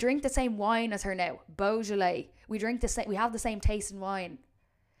 I drink the same wine as her now, Beaujolais. We drink the same. We have the same taste in wine.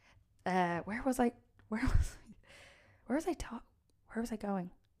 Where was I going?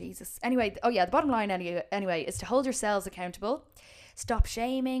 Jesus. Anyway, the bottom line anyway is to hold yourselves accountable. Stop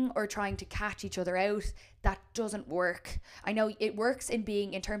shaming or trying to catch each other out. That doesn't work. I know it works in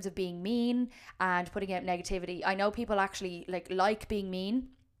terms of being mean and putting out negativity. I know people actually like being mean.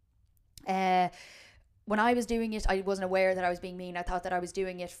 When I was doing it, I wasn't aware that I was being mean. I thought that I was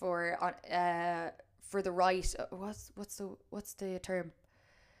doing it for the right. What's the term?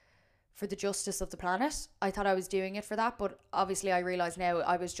 For the justice of the planet. I thought I was doing it for that, but obviously I realize now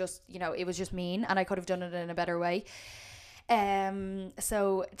I was just, it was just mean, and I could have done it in a better way.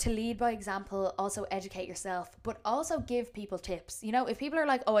 So to lead by example, also educate yourself, but also give people tips. If people are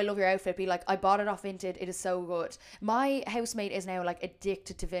like, oh, I love your outfit, be like, I bought it off Vinted, it is so good. My housemate is now like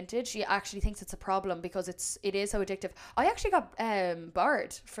addicted to vintage. She actually thinks it's a problem because it is so addictive. I actually got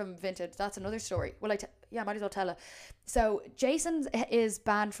barred from Vinted. That's another story. Well, I might as well tell her. So Jason is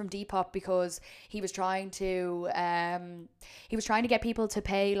banned from Depop because he was trying to get people to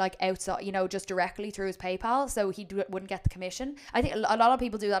pay like outside, just directly through his PayPal, so he wouldn't get the commission. I think a lot of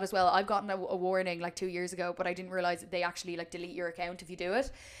people do that as well. I've gotten a warning like 2 years ago, but I didn't realize that they actually like delete your account if you do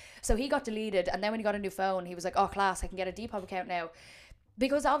it. So he got deleted, and then when he got a new phone, he was like, oh class, I can get a Depop account now,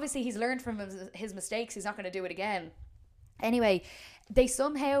 because obviously he's learned from his mistakes. He's not going to do it again. Anyway, they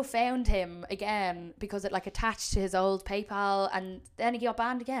somehow found him again because it like attached to his old PayPal, and then he got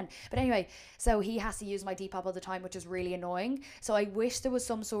banned again. But anyway, so he has to use my Depop all the time, which is really annoying. So I wish there was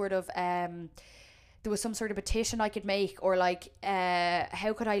some sort of petition I could make, or like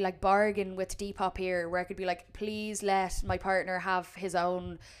how could I like bargain with Depop here, where I could be like, please let my partner have his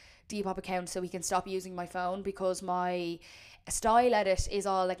own Depop account so he can stop using my phone, because my Style Edit is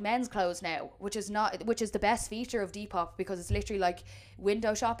all like men's clothes now, which is the best feature of Depop, because it's literally like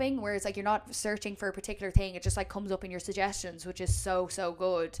window shopping, where it's like you're not searching for a particular thing, it just like comes up in your suggestions, which is so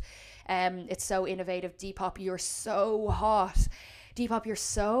good. It's so innovative. Depop, you're so hot. Depop, you're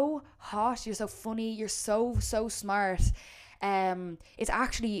so hot, you're so funny, you're so smart. It's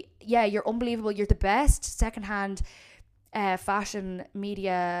actually, yeah, you're unbelievable. You're the best secondhand fashion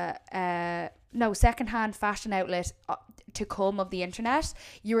media, secondhand fashion outlet to come of the internet.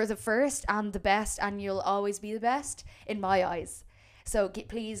 You're the first and the best, and you'll always be the best in my eyes. So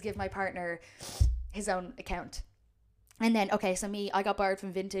please give my partner his own account. And then, okay, so I got barred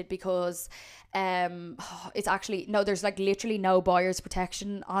from Vinted because it's actually, no, there's like literally no buyer's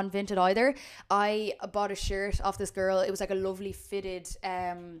protection on Vinted either. I bought a shirt off this girl. It was like a lovely fitted,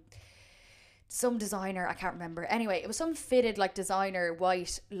 some designer, I can't remember. Anyway, it was some fitted like designer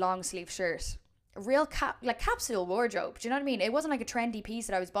white long sleeve shirt. Real capsule wardrobe. Do you know what I mean? It wasn't like a trendy piece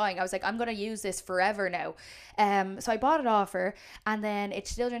that I was buying. I was like, I'm gonna use this forever now. So I bought it off her, and then it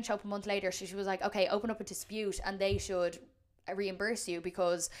still didn't show up a month later. So she was like, okay, open up a dispute and they should reimburse you,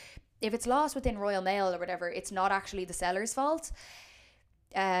 because if it's lost within Royal Mail or whatever, it's not actually the seller's fault.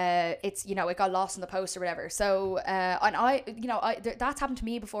 It's, you know, it got lost in the post or whatever. So and that's happened to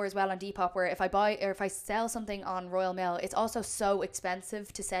me before as well on Depop, where if I buy or if I sell something on Royal Mail, it's also so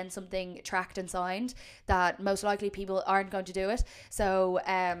expensive to send something tracked and signed that most likely people aren't going to do it. So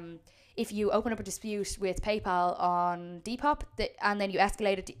if you open up a dispute with PayPal on Depop, and then you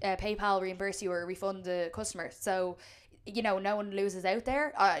escalate it, PayPal reimburse you or refund the customer. So, you know, no one loses out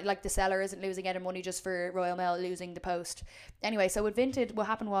there. Like the seller isn't losing any money just for Royal Mail losing the post. Anyway, so with Vinted, what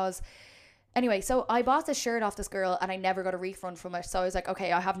happened was, so I bought this shirt off this girl and I never got a refund from it. So I was like,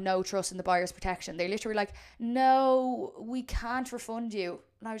 okay, I have no trust in the buyer's protection. They literally were like, no, we can't refund you.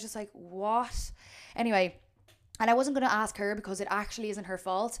 And I was just like, what? Anyway, and I wasn't going to ask her because it actually isn't her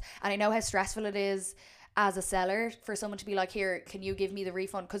fault. And I know how stressful it is as a seller for someone to be like, here, can you give me the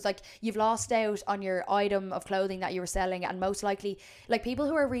refund? Because like you've lost out on your item of clothing that you were selling, and most likely like people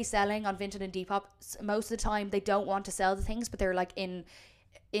who are reselling on Vinted and Depop, most of the time they don't want to sell the things, but they're like in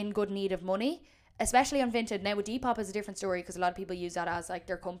good need of money, especially on Vinted. Now with Depop is a different story, because a lot of people use that as like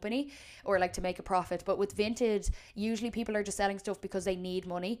their company or like to make a profit, but with Vinted usually people are just selling stuff because they need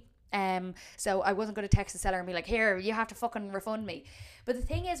money. So I wasn't going to text the seller and be like, here, you have to fucking refund me. But the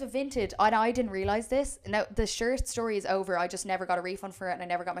thing is with Vinted, and I didn't realize this. Now the shirt story is over. I just never got a refund for it, and I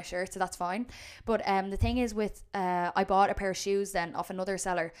never got my shirt, so that's fine. But the thing is with I bought a pair of shoes then off another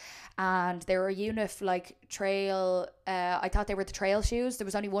seller, and they were Unif like trail. I thought they were the trail shoes. There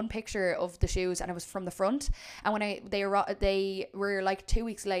was only one picture of the shoes, and it was from the front. And when they were like 2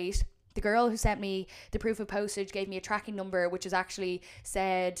 weeks late. The girl who sent me the proof of postage gave me a tracking number, which is actually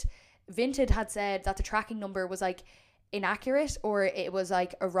said, Vinted had said that the tracking number was like inaccurate, or it was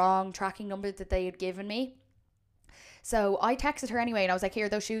like a wrong tracking number that they had given me. So I texted her anyway, and I was like, here,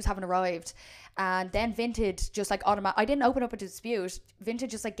 those shoes haven't arrived. And then Vinted just like I didn't open up a dispute.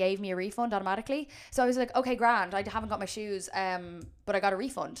 Vinted just like gave me a refund automatically. So I was like, okay, grand, I haven't got my shoes, but I got a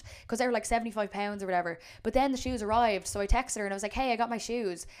refund, because they were like £75 or whatever. But then the shoes arrived, so I texted her and I was like, hey, I got my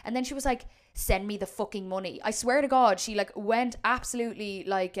shoes. And then she was like, send me the fucking money. I swear to God, she like went absolutely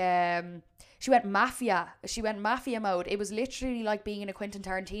like she went mafia mode. It was literally like being in a Quentin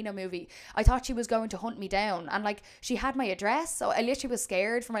Tarantino movie. I thought she was going to hunt me down, and like she had my address, so I literally was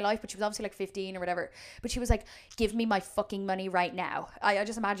scared for my life. But she was obviously like 15 or whatever. But she was like, give me my fucking money right now. I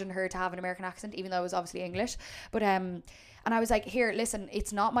just imagined her to have an American accent, even though it was obviously English. But and I was like, here, listen,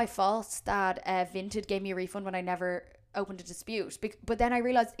 it's not my fault that Vinted gave me a refund when I never opened a dispute. But then I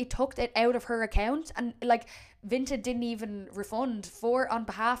realized it took it out of her account, and like Vinted didn't even refund on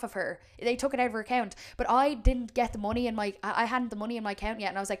behalf of her. They took it out of her account, but I didn't get the money in I hadn't the money in my account yet.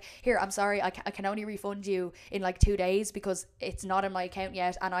 And I was like, here, I'm sorry, I can only refund you in like 2 days because it's not in my account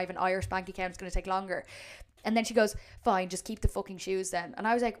yet, and I have an Irish bank account. It's going to take longer. And then she goes, fine, just keep the fucking shoes then. And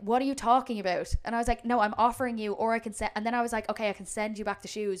I was like, what are you talking about? And I was like, no, I'm offering you, or I can send. And then I was like, okay, I can send you back the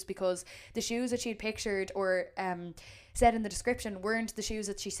shoes, because the shoes that she had pictured or said in the description weren't the shoes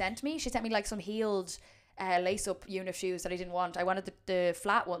that she sent me. She sent me like some heeled lace-up Unif shoes that I didn't want. I wanted the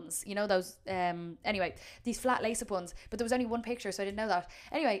flat ones, you know, those anyway, these flat lace-up ones, but there was only one picture, so I didn't know that.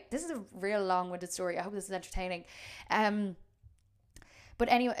 Anyway, this is a real long-winded story. I hope this is entertaining. But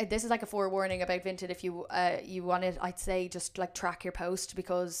anyway, this is like a forewarning about Vinted. If you want it, I'd say just like track your post,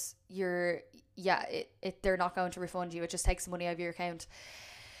 because they're not going to refund you. It just takes money out of your account.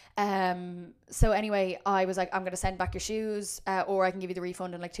 So anyway, I was like, I'm gonna send back your shoes, or I can give you the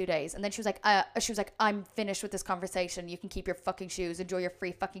refund in like 2 days. And then she was like, I'm finished with this conversation. You can keep your fucking shoes. Enjoy your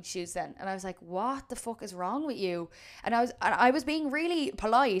free fucking shoes then. And I was like, what the fuck is wrong with you? And I was being really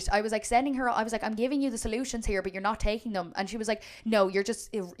polite. I was like sending her. I was like, I'm giving you the solutions here, but you're not taking them. And she was like, no,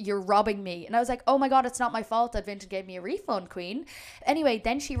 you're robbing me. And I was like, oh my god, it's not my fault that Vinted gave me a refund, queen. Anyway,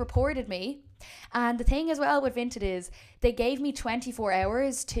 then she reported me. And the thing as well with Vinted is they gave me 24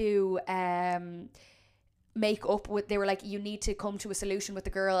 hours to make up with. They were like, you need to come to a solution with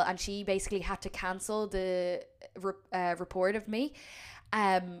the girl, and she basically had to cancel the report of me.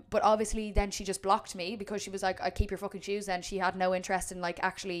 But obviously then she just blocked me because she was like, I keep your fucking shoes. And she had no interest in like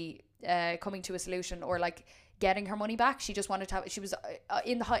actually coming to a solution or like getting her money back. She just wanted to have, she was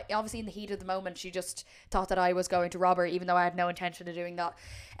obviously in the heat of the moment, she just thought that I was going to rob her, even though I had no intention of doing that.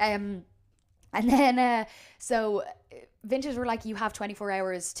 And then, so Vintage were like, you have 24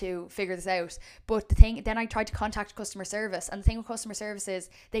 hours to figure this out. But then I tried to contact customer service. And the thing with customer service is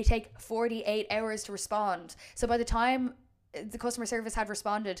they take 48 hours to respond. So by the time the customer service had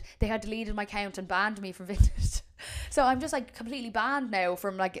responded, they had deleted my account and banned me from Vintage. So I'm just like completely banned now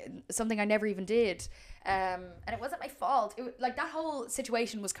from like something I never even did. And it wasn't my fault. Like that whole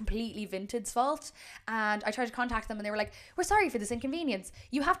situation was completely Vinted's fault. And I tried to contact them and they were like, we're sorry for this inconvenience.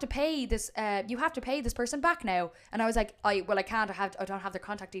 You have to pay this this person back now. And I was like, I can't. I don't have their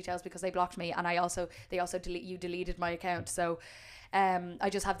contact details because they blocked me, and they also deleted my account. So I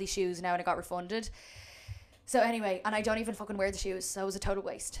just have these shoes now and it got refunded. So anyway, and I don't even fucking wear the shoes, so it was a total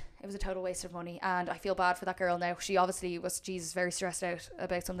waste. It was a total waste of money, and I feel bad for that girl now. She obviously was, Jesus, very stressed out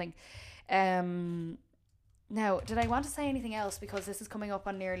about something. Now, did I want to say anything else? Because this is coming up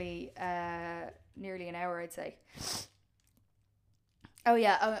on nearly an hour, I'd say. Oh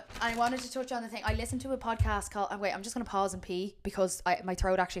yeah, I wanted to touch on the thing. I listened to a podcast called. Wait, I'm just gonna pause and pee because my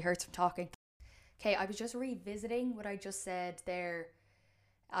throat actually hurts from talking. Okay, I was just revisiting what I just said there.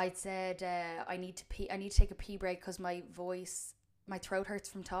 I said I need to pee. I need to take a pee break because my throat hurts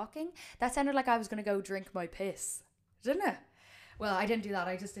from talking. That sounded like I was gonna go drink my piss, didn't it? Well, I didn't do that.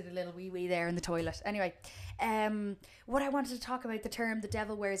 I just did a little wee there in the toilet. Anyway, what I wanted to talk about, the term "the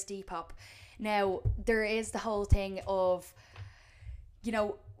devil wears Depop." Now there is the whole thing of, you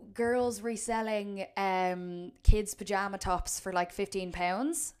know, girls reselling kids' pajama tops for like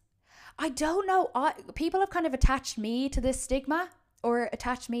 £15. I don't know. People have kind of attached me to this stigma, or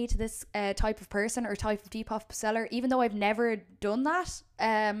attach me to this type of person or type of Depop seller, even though I've never done that.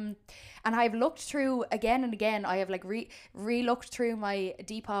 And I've looked through again and again. I have like re-looked through my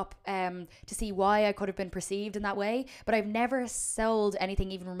Depop to see why I could have been perceived in that way. But I've never sold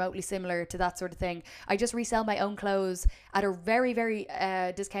anything even remotely similar to that sort of thing. I just resell my own clothes at a very, very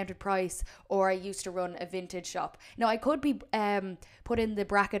discounted price, or I used to run a vintage shop. Now, I could be put in the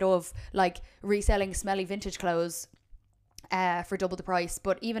bracket of like reselling smelly vintage clothes for double the price,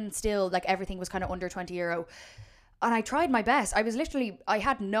 but even still, like, everything was kind of under €20. And I tried my best. I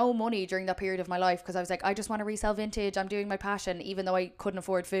had no money during that period of my life because I was like, I just want to resell vintage. I'm doing my passion, even though I couldn't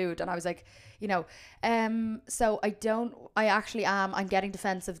afford food. And I was like, you know, so I'm getting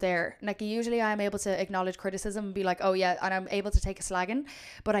defensive there. Like, usually I'm able to acknowledge criticism and be like, oh yeah, and I'm able to take a slagging,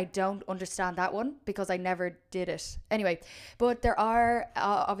 but I don't understand that one because I never did it. Anyway, but there are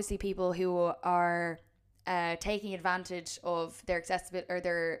obviously people who are taking advantage of their accessibility or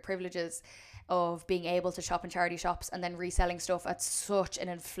their privileges of being able to shop in charity shops and then reselling stuff at such an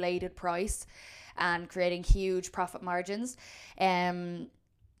inflated price and creating huge profit margins.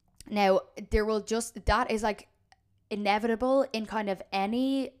 Now that is like inevitable in kind of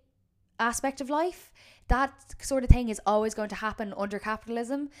any aspect of life. That sort of thing is always going to happen under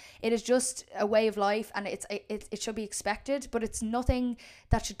capitalism. It is just a way of life, and it should be expected, but it's nothing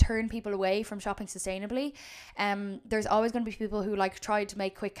that should turn people away from shopping sustainably. There's always going to be people who like try to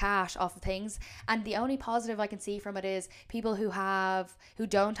make quick cash off of things, and the only positive I can see from it is people who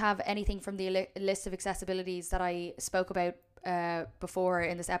don't have anything from the list of accessibilities that I spoke about before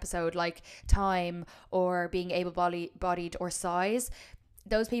in this episode, like time or being able-bodied or size.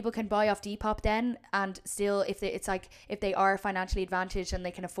 Those people can buy off Depop then, and still if they are financially advantaged and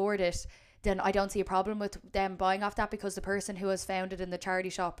they can afford it, then I don't see a problem with them buying off that, because the person who has found it in the charity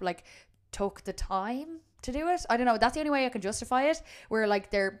shop like took the time to do it. I don't know. That's the only way I can justify it. Where like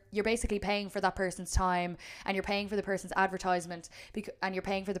you're basically paying for that person's time, and you're paying for the person's advertisement, and you're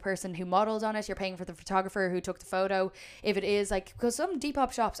paying for the person who modeled on it. You're paying for the photographer who took the photo. If it is like, because some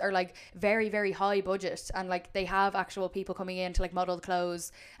Depop shops are like very, very high budget, and like they have actual people coming in to like model the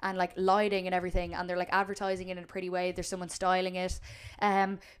clothes and like lighting and everything, and they're like advertising it in a pretty way. There's someone styling it,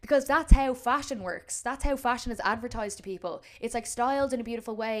 because that's how fashion works. That's how fashion is advertised to people. It's like styled in a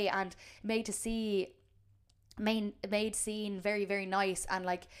beautiful way and made to see. Made seen very, very nice, and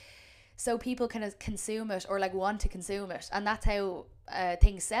like so people can consume it or like want to consume it, and that's how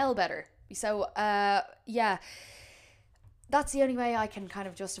things sell better. So yeah, that's the only way I can kind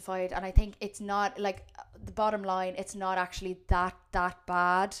of justify it. And I think it's not like, the bottom line, it's not actually that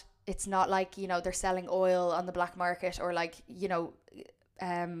bad. It's not like, you know, they're selling oil on the black market, or like, you know,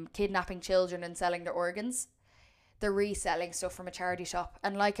 kidnapping children and selling their organs. They're reselling stuff from a charity shop.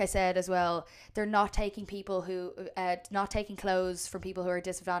 And like I said as well, they're not taking people who not taking clothes from people who are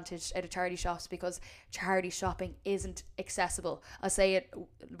disadvantaged out of charity shops, because charity shopping isn't accessible. I'll say it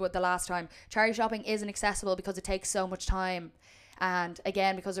the last time, charity shopping isn't accessible because it takes so much time, and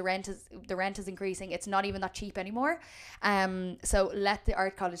again, because the rent is increasing, it's not even that cheap anymore. So let the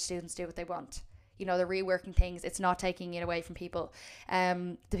art college students do what they want. You know, they're reworking things. It's not taking it away from people.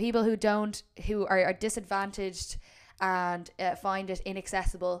 The people who are disadvantaged and find it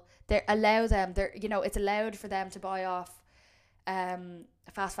inaccessible, it's allowed for them to buy off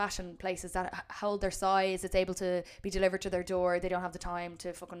fast fashion places that hold their size. It's able to be delivered to their door. They don't have the time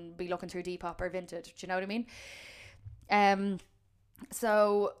to fucking be looking through Depop or Vinted. Do you know what I mean?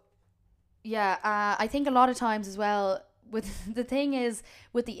 So yeah, I think a lot of times as well, with the thing is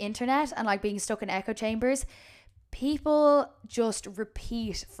with the internet and like being stuck in echo chambers, people just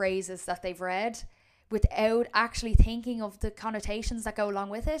repeat phrases that they've read without actually thinking of the connotations that go along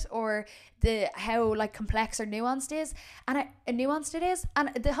with it, or how like complex or nuanced it is.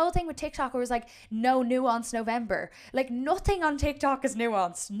 And the whole thing with TikTok was like, no nuance November. Like, nothing on TikTok is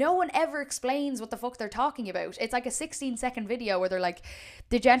nuanced. No one ever explains what the fuck they're talking about. It's like a 16-second video where they're like,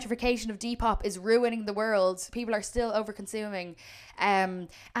 the gentrification of Depop is ruining the world. People are still over consuming. And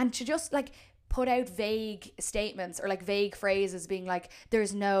to just like put out vague statements or like vague phrases being like,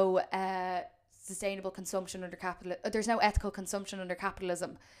 there's no sustainable consumption under there's no ethical consumption under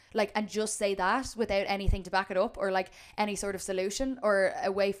capitalism, like, and just say that without anything to back it up, or like any sort of solution or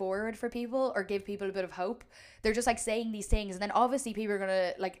a way forward for people, or give people a bit of hope. They're just like saying these things, and then obviously people are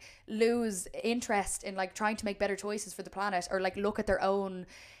gonna like lose interest in like trying to make better choices for the planet, or like look at their own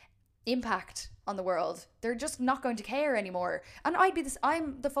impact on the world. They're just not going to care anymore. And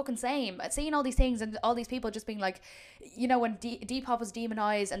I'm the fucking same, seeing all these things and all these people just being like, you know, when Depop was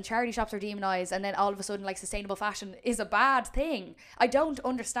demonized and charity shops are demonized, and then all of a sudden like sustainable fashion is a bad thing. I don't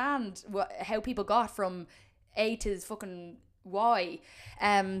understand how people got from A to fucking Y.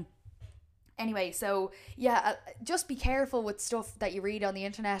 Anyway, so yeah, just be careful with stuff that you read on the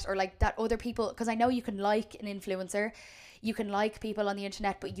internet, or like that other people, because I know you can like an influencer, you can like people on the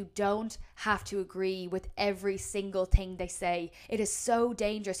internet, but you don't have to agree with every single thing they say. It is so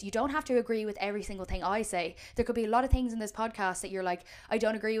dangerous. You don't have to agree with every single thing I say. There could be a lot of things in this podcast that you're like, I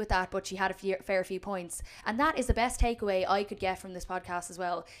don't agree with that, but she had a fair few points. And that is the best takeaway I could get from this podcast as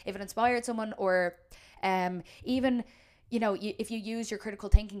well. If it inspired someone, or even, you know, if you use your critical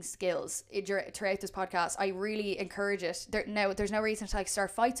thinking skills throughout this podcast, I really encourage it. There's no reason to like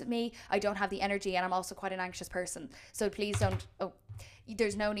start fights with me. I don't have the energy, and I'm also quite an anxious person. So please don't.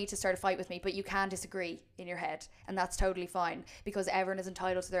 There's no need to start a fight with me, but you can disagree in your head, and that's totally fine, because everyone is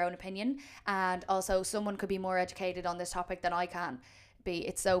entitled to their own opinion, and also someone could be more educated on this topic than I can be.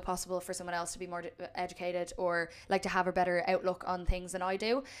 It's so possible for someone else to be more educated, or like to have a better outlook on things than I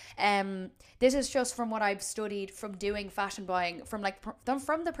do. This is just from what I've studied from doing fashion buying, from like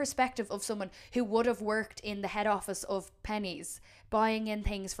from the perspective of someone who would have worked in the head office of Pennies, buying in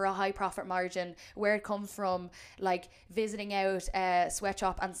things for a high profit margin, where it comes from, like visiting out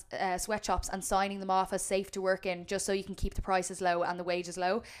sweatshops and signing them off as safe to work in, just so you can keep the prices low and the wages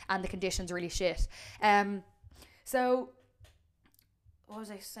low and the conditions really shit. So what was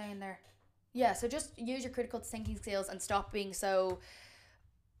I saying there? Yeah, so just use your critical thinking skills and stop being so,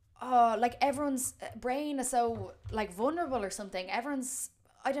 like everyone's brain is so like vulnerable or something.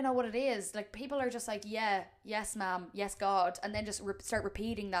 I don't know what it is. Like people are just like, yeah, yes ma'am, yes God, and then just start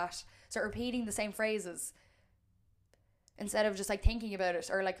repeating the same phrases instead of just like thinking about it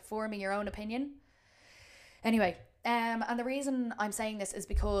or like forming your own opinion. Anyway, and the reason I'm saying this is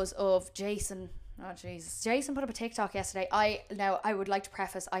because of Jason. Oh Jesus! Jason put up a TikTok yesterday. I would like to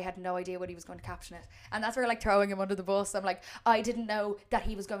preface, I had no idea what he was going to caption it, and that's where like throwing him under the bus. I'm like, I didn't know that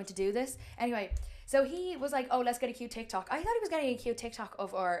he was going to do this. Anyway, So he was like, oh, let's get a cute TikTok. I thought he was getting a cute TikTok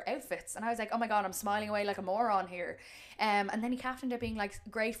of our outfits. And I was like, oh my God, I'm smiling away like a moron here. And then he captioned it being like,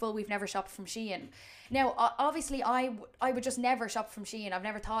 grateful we've never shopped from Shein. Now, obviously, I would just never shop from Shein. I've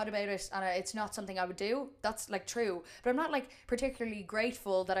never thought about it, and it's not something I would do. That's like true, but I'm not like particularly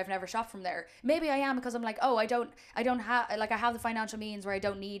grateful that I've never shopped from there. Maybe I am because I'm like, oh, I don't have like I have the financial means where I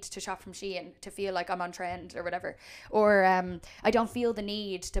don't need to shop from Shein to feel like I'm on trend or whatever, or I don't feel the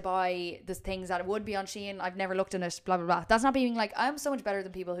need to buy the things that would be on Shein. I've never looked in it. Blah blah blah. That's not being like I'm so much better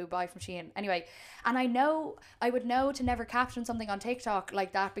than people who buy from Shein. Anyway, and I would know to never caption something on TikTok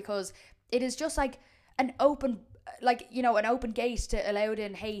like that because it is just like an open an open gate to allowed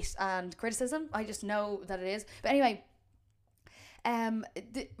in hate and criticism. I just know that it is. But anyway,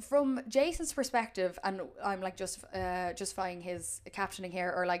 from Jason's perspective, and I'm like justifying his captioning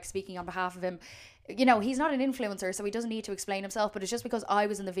here or like speaking on behalf of him, he's not an influencer, so he doesn't need to explain himself, but it's just because I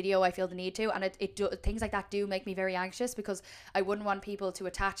was in the video I feel the need to, and things like that do make me very anxious because I wouldn't want people to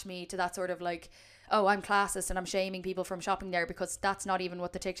attach me to that sort of like, oh, I'm classist and I'm shaming people from shopping there, because that's not even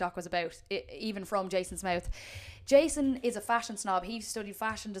what the TikTok was about, even from Jason's mouth. Jason is a fashion snob. He studied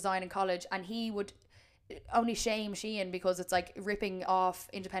fashion design in college, and he would only shame Shein because it's like ripping off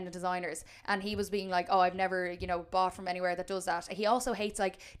independent designers, and he was being like, oh, I've never bought from anywhere that does that. He also hates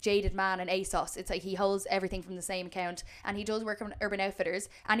like Jaded Man and ASOS. It's like he holds everything from the same account, and he does work on Urban Outfitters,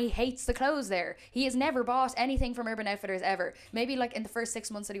 and he hates the clothes there. He has never bought anything from Urban Outfitters ever, maybe like in the first 6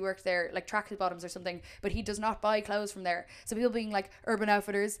 months that he worked there, like tracksuit bottoms or something, but he does not buy clothes from there. So people being like, Urban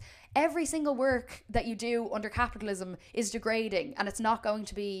Outfitters, every single work that you do under capitalism is degrading, and it's not going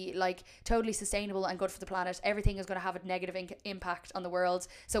to be like totally sustainable and good for the planet. Everything is going to have a negative impact on the world.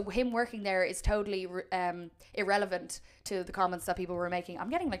 So him working there is totally irrelevant to the comments that people were making. I'm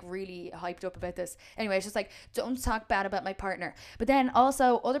getting like really hyped up about this. Anyway, it's just like, don't talk bad about my partner. But then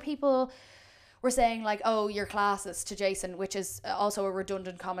also other people were saying like, oh, you're classist to Jason, which is also a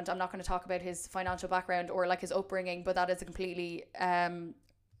redundant comment. I'm not going to talk about his financial background or like his upbringing, but that is a completely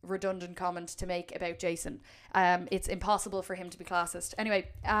redundant comment to make about Jason. It's impossible for him to be classist. Anyway,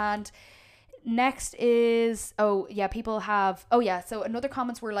 and next is, so another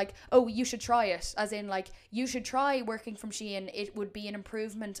comments were like, oh, you should try it, as in like, you should try working from Shein, it would be an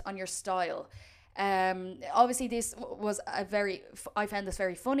improvement on your style. Obviously this was I found this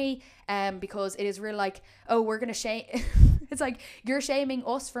very funny, because it is real like, oh, we're gonna shame it's like, you're shaming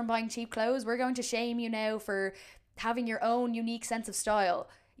us from buying cheap clothes, we're going to shame you now for having your own unique sense of style.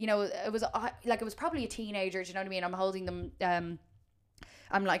 It was probably a teenager, do you know what I mean? I'm holding them,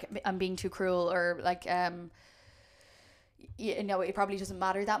 I'm like, I'm being too cruel, or like, it probably doesn't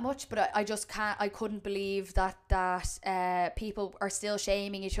matter that much, but I couldn't believe that people are still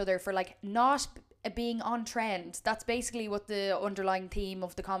shaming each other for like not being on trend. That's basically what the underlying theme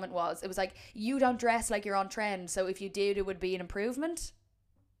of the comment was. It was like, you don't dress like you're on trend, so if you did, it would be an improvement.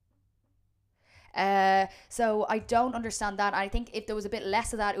 So I don't understand that. I think if there was a bit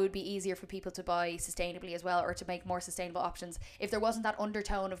less of that, it would be easier for people to buy sustainably as well, or to make more sustainable options. If there wasn't that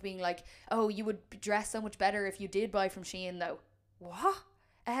undertone of being like, oh, you would dress so much better if you did buy from Shein though. What?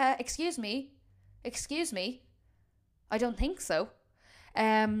 Excuse me? I don't think so.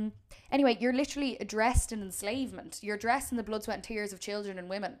 Anyway, you're literally dressed in enslavement. You're dressed in the blood, sweat and tears of children and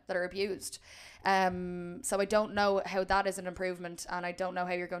women that are abused. So I don't know how that is an improvement, and I don't know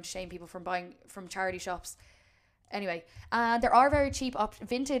how you're going to shame people from buying from charity shops. Anyway, there are very cheap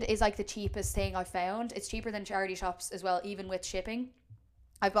Vinted is like the cheapest thing I've found. It's cheaper than charity shops as well, even with shipping.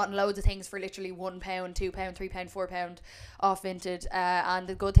 I've bought loads of things for literally £1, £2, £3, £4 off Vinted. And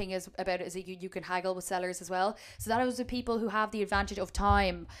the good thing is about it is that you can haggle with sellers as well. So that is the people who have the advantage of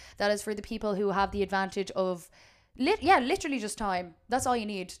time. That is for the people who have the advantage of literally just time. That's all you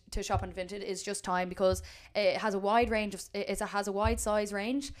need to shop on Vinted, is just time, because it has a wide range of, it has a wide size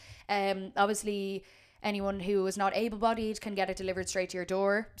range. Obviously anyone who is not able-bodied can get it delivered straight to your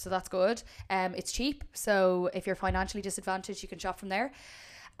door, so that's good. It's cheap, so if you're financially disadvantaged, you can shop from there.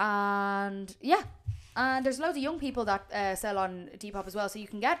 And yeah, and there's loads of young people that sell on Depop as well, so you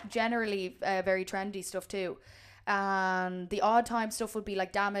can get generally very trendy stuff too. And the odd time stuff would be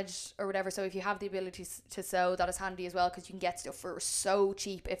like damaged or whatever, so if you have the ability to sew, that is handy as well, because you can get stuff for so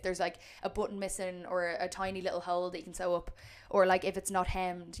cheap if there's like a button missing or a tiny little hole that you can sew up, or like if it's not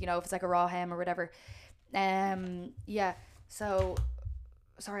hemmed, if it's like a raw hem or whatever. So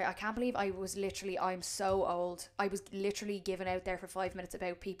sorry, I can't believe I'm so old. I was literally given out there for 5 minutes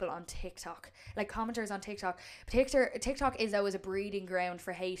about people on TikTok, like commenters on TikTok. TikTok is always a breeding ground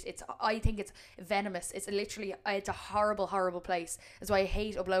for hate. I think it's venomous. It's a horrible place. That's why I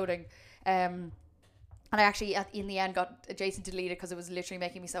hate uploading. And I actually, in the end, got Jason to delete it because it was literally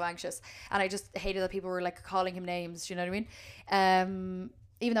making me so anxious. And I just hated that people were like calling him names. Do you know what I mean?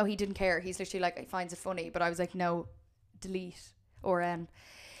 Even though he didn't care, he's literally like, he finds it funny. But I was like, no, delete or N.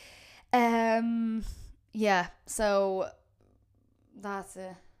 Yeah. So that's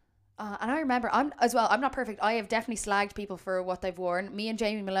it. And I remember, I'm not perfect. I have definitely slagged people for what they've worn. Me and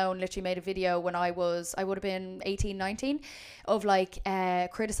Jamie Malone literally made a video when I would have been 18, 19, of like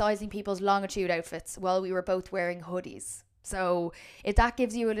criticizing people's longitude outfits while we were both wearing hoodies. So if that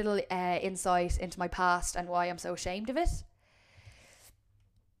gives you a little insight into my past and why I'm so ashamed of it.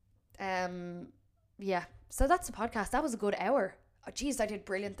 Yeah. So that's the podcast. That was a good hour. Oh, geez, I did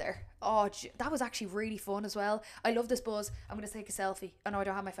brilliant there. Oh, that was actually really fun as well. I love this buzz. I'm going to take a selfie. Oh no, I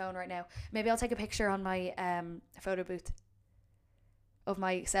don't have my phone right now. Maybe I'll take a picture on my photo booth of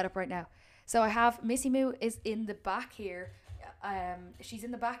my setup right now. So I have Missy Moo is in the back here. She's in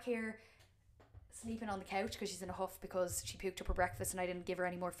the back here sleeping on the couch because she's in a huff because she puked up her breakfast and I didn't give her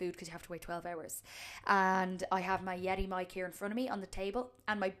any more food because you have to wait 12 hours. And I have my Yeti mic here in front of me on the table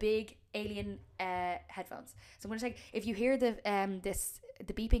and my big alien headphones. So I'm going to take, if you hear the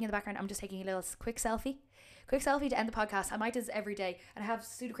beeping in the background, I'm just taking a little quick selfie to end the podcast. I might do this every day, and I have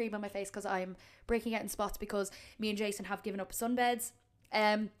Sudocrem on my face because I'm breaking out in spots because me and Jason have given up sunbeds.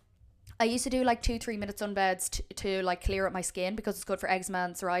 I used to do like 2-3 minute sunbeds to like clear up my skin because it's good for eczema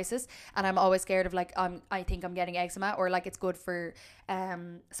and psoriasis, and I'm always scared of like I think I'm getting eczema, or like it's good for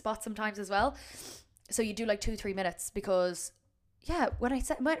spots sometimes as well. So you do like 2-3 minutes because yeah, when I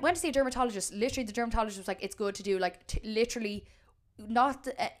went to see a dermatologist, literally the dermatologist was like, it's good to do like literally not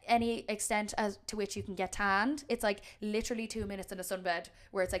any extent as to which you can get tanned. It's like literally 2 minutes in a sunbed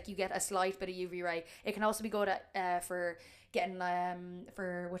where it's like you get a slight bit of UV ray. It can also be good at for getting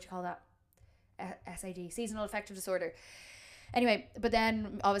for what you call that, SAD, seasonal affective disorder. Anyway, but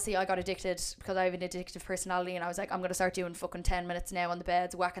then obviously I got addicted because I have an addictive personality, and I was like, I'm going to start doing fucking 10 minutes now on the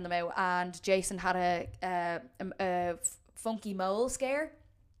beds, whacking them out. And Jason had a funky mole scare,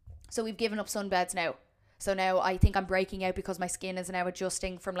 so we've given up sunbeds now. So now I think I'm breaking out because my skin is now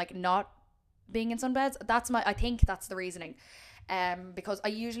adjusting from like not being in sunbeds. I think that's the reasoning. Because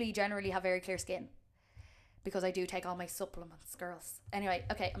I generally have very clear skin because I do take all my supplements, girls. Anyway,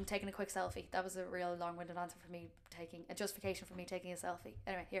 okay, I'm taking a quick selfie. That was a real long-winded answer for me taking a justification for me taking a selfie.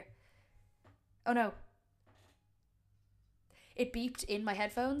 Anyway, here. Oh no. It beeped in my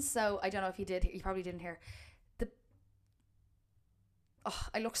headphones, so I don't know if you did. You probably didn't hear. Oh,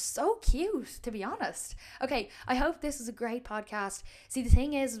 I look so cute, to be honest. Okay, I hope this is a great podcast. See, the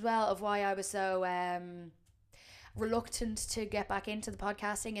thing is as well of why I was so reluctant to get back into the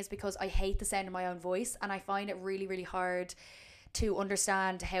podcasting is because I hate the sound of my own voice, and I find it really, really hard to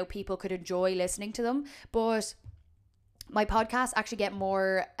understand how people could enjoy listening to them. But my podcasts actually get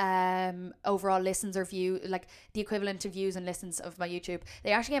more overall listens or view, like the equivalent to views and listens of my YouTube.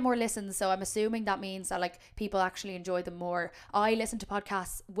 They actually get more listens, so I'm assuming that means that like people actually enjoy them more. I listen to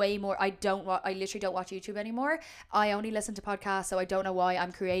podcasts way more. I literally don't watch YouTube anymore. I only listen to podcasts, so I don't know why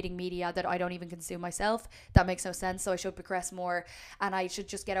I'm creating media that I don't even consume myself. That makes no sense. So I should progress more, and I should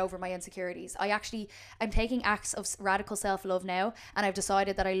just get over my insecurities. I'm taking acts of radical self-love now, and I've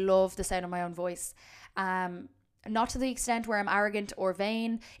decided that I love the sound of my own voice. Not to the extent where I'm arrogant or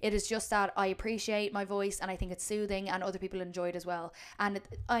vain. It is just that I appreciate my voice and I think it's soothing, and other people enjoy it as well. And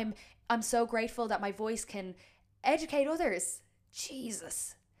I'm so grateful that my voice can educate others.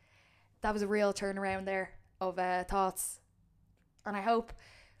 Jesus, that was a real turnaround there of thoughts. And I hope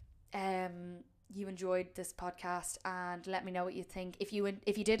you enjoyed this podcast, and let me know what you think. If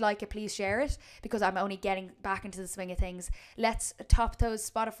you did like it, please share it, because I'm only getting back into the swing of things. Let's top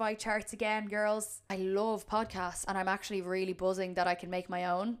those Spotify charts again, girls. I love podcasts, and I'm actually really buzzing that I can make my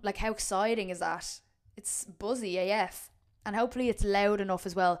own. Like, how exciting is that? It's buzzy AF. And hopefully it's loud enough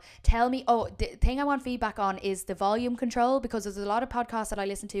as well. Tell me, the thing I want feedback on is the volume control, because there's a lot of podcasts that I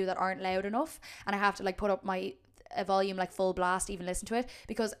listen to that aren't loud enough, and I have to like put up my a volume like full blast even listen to it,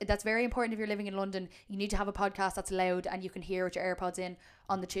 because that's very important. If you're living in London, you need to have a podcast that's loud and you can hear with your AirPods in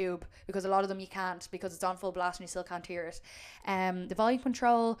on the tube, because a lot of them you can't, because it's on full blast and you still can't hear it. The volume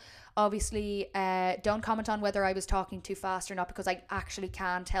control, obviously, don't comment on whether I was talking too fast or not, because I actually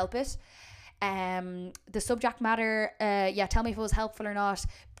can't help it. The subject matter, tell me if it was helpful or not.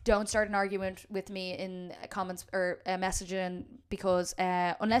 Don't start an argument with me in comments or messaging, because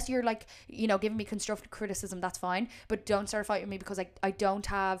unless you're like, giving me constructive criticism, that's fine, but don't start a fight with me, because I don't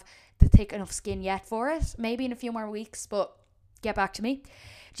have the thick enough skin yet for it. Maybe in a few more weeks, but get back to me.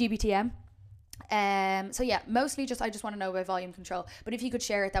 GBTM. So yeah, mostly I just want to know about volume control, but if you could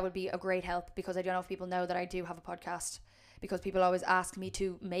share it, that would be a great help, because I don't know if people know that I do have a podcast. because people always ask me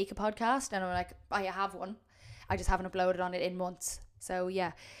to make a podcast, and I'm like, I have one, I just haven't uploaded on it in months. So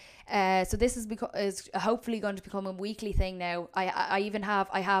yeah. So this is hopefully going to become a weekly thing now. I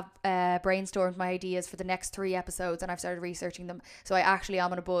have brainstormed my ideas for the next 3 episodes, and I've started researching them. So I actually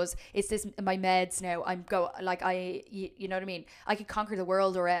am on a buzz. It's this my meds now. You know what I mean? I could conquer the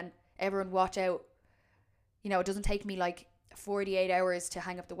world around. Everyone watch out. You know, it doesn't take me like 48 hours to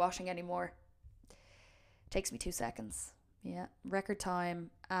hang up the washing anymore. It takes me 2 seconds. Yeah, record time.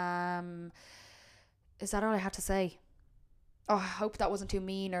 Is that all I had to say? Oh, I hope that wasn't too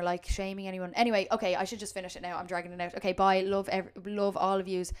mean or like shaming anyone. Anyway, okay, I should just finish it now. I'm dragging it out. Okay, bye. Love all of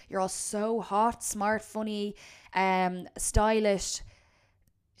yous. You're all so hot, smart, funny, stylish,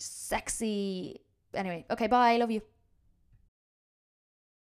 sexy. Anyway, okay, bye. Love you.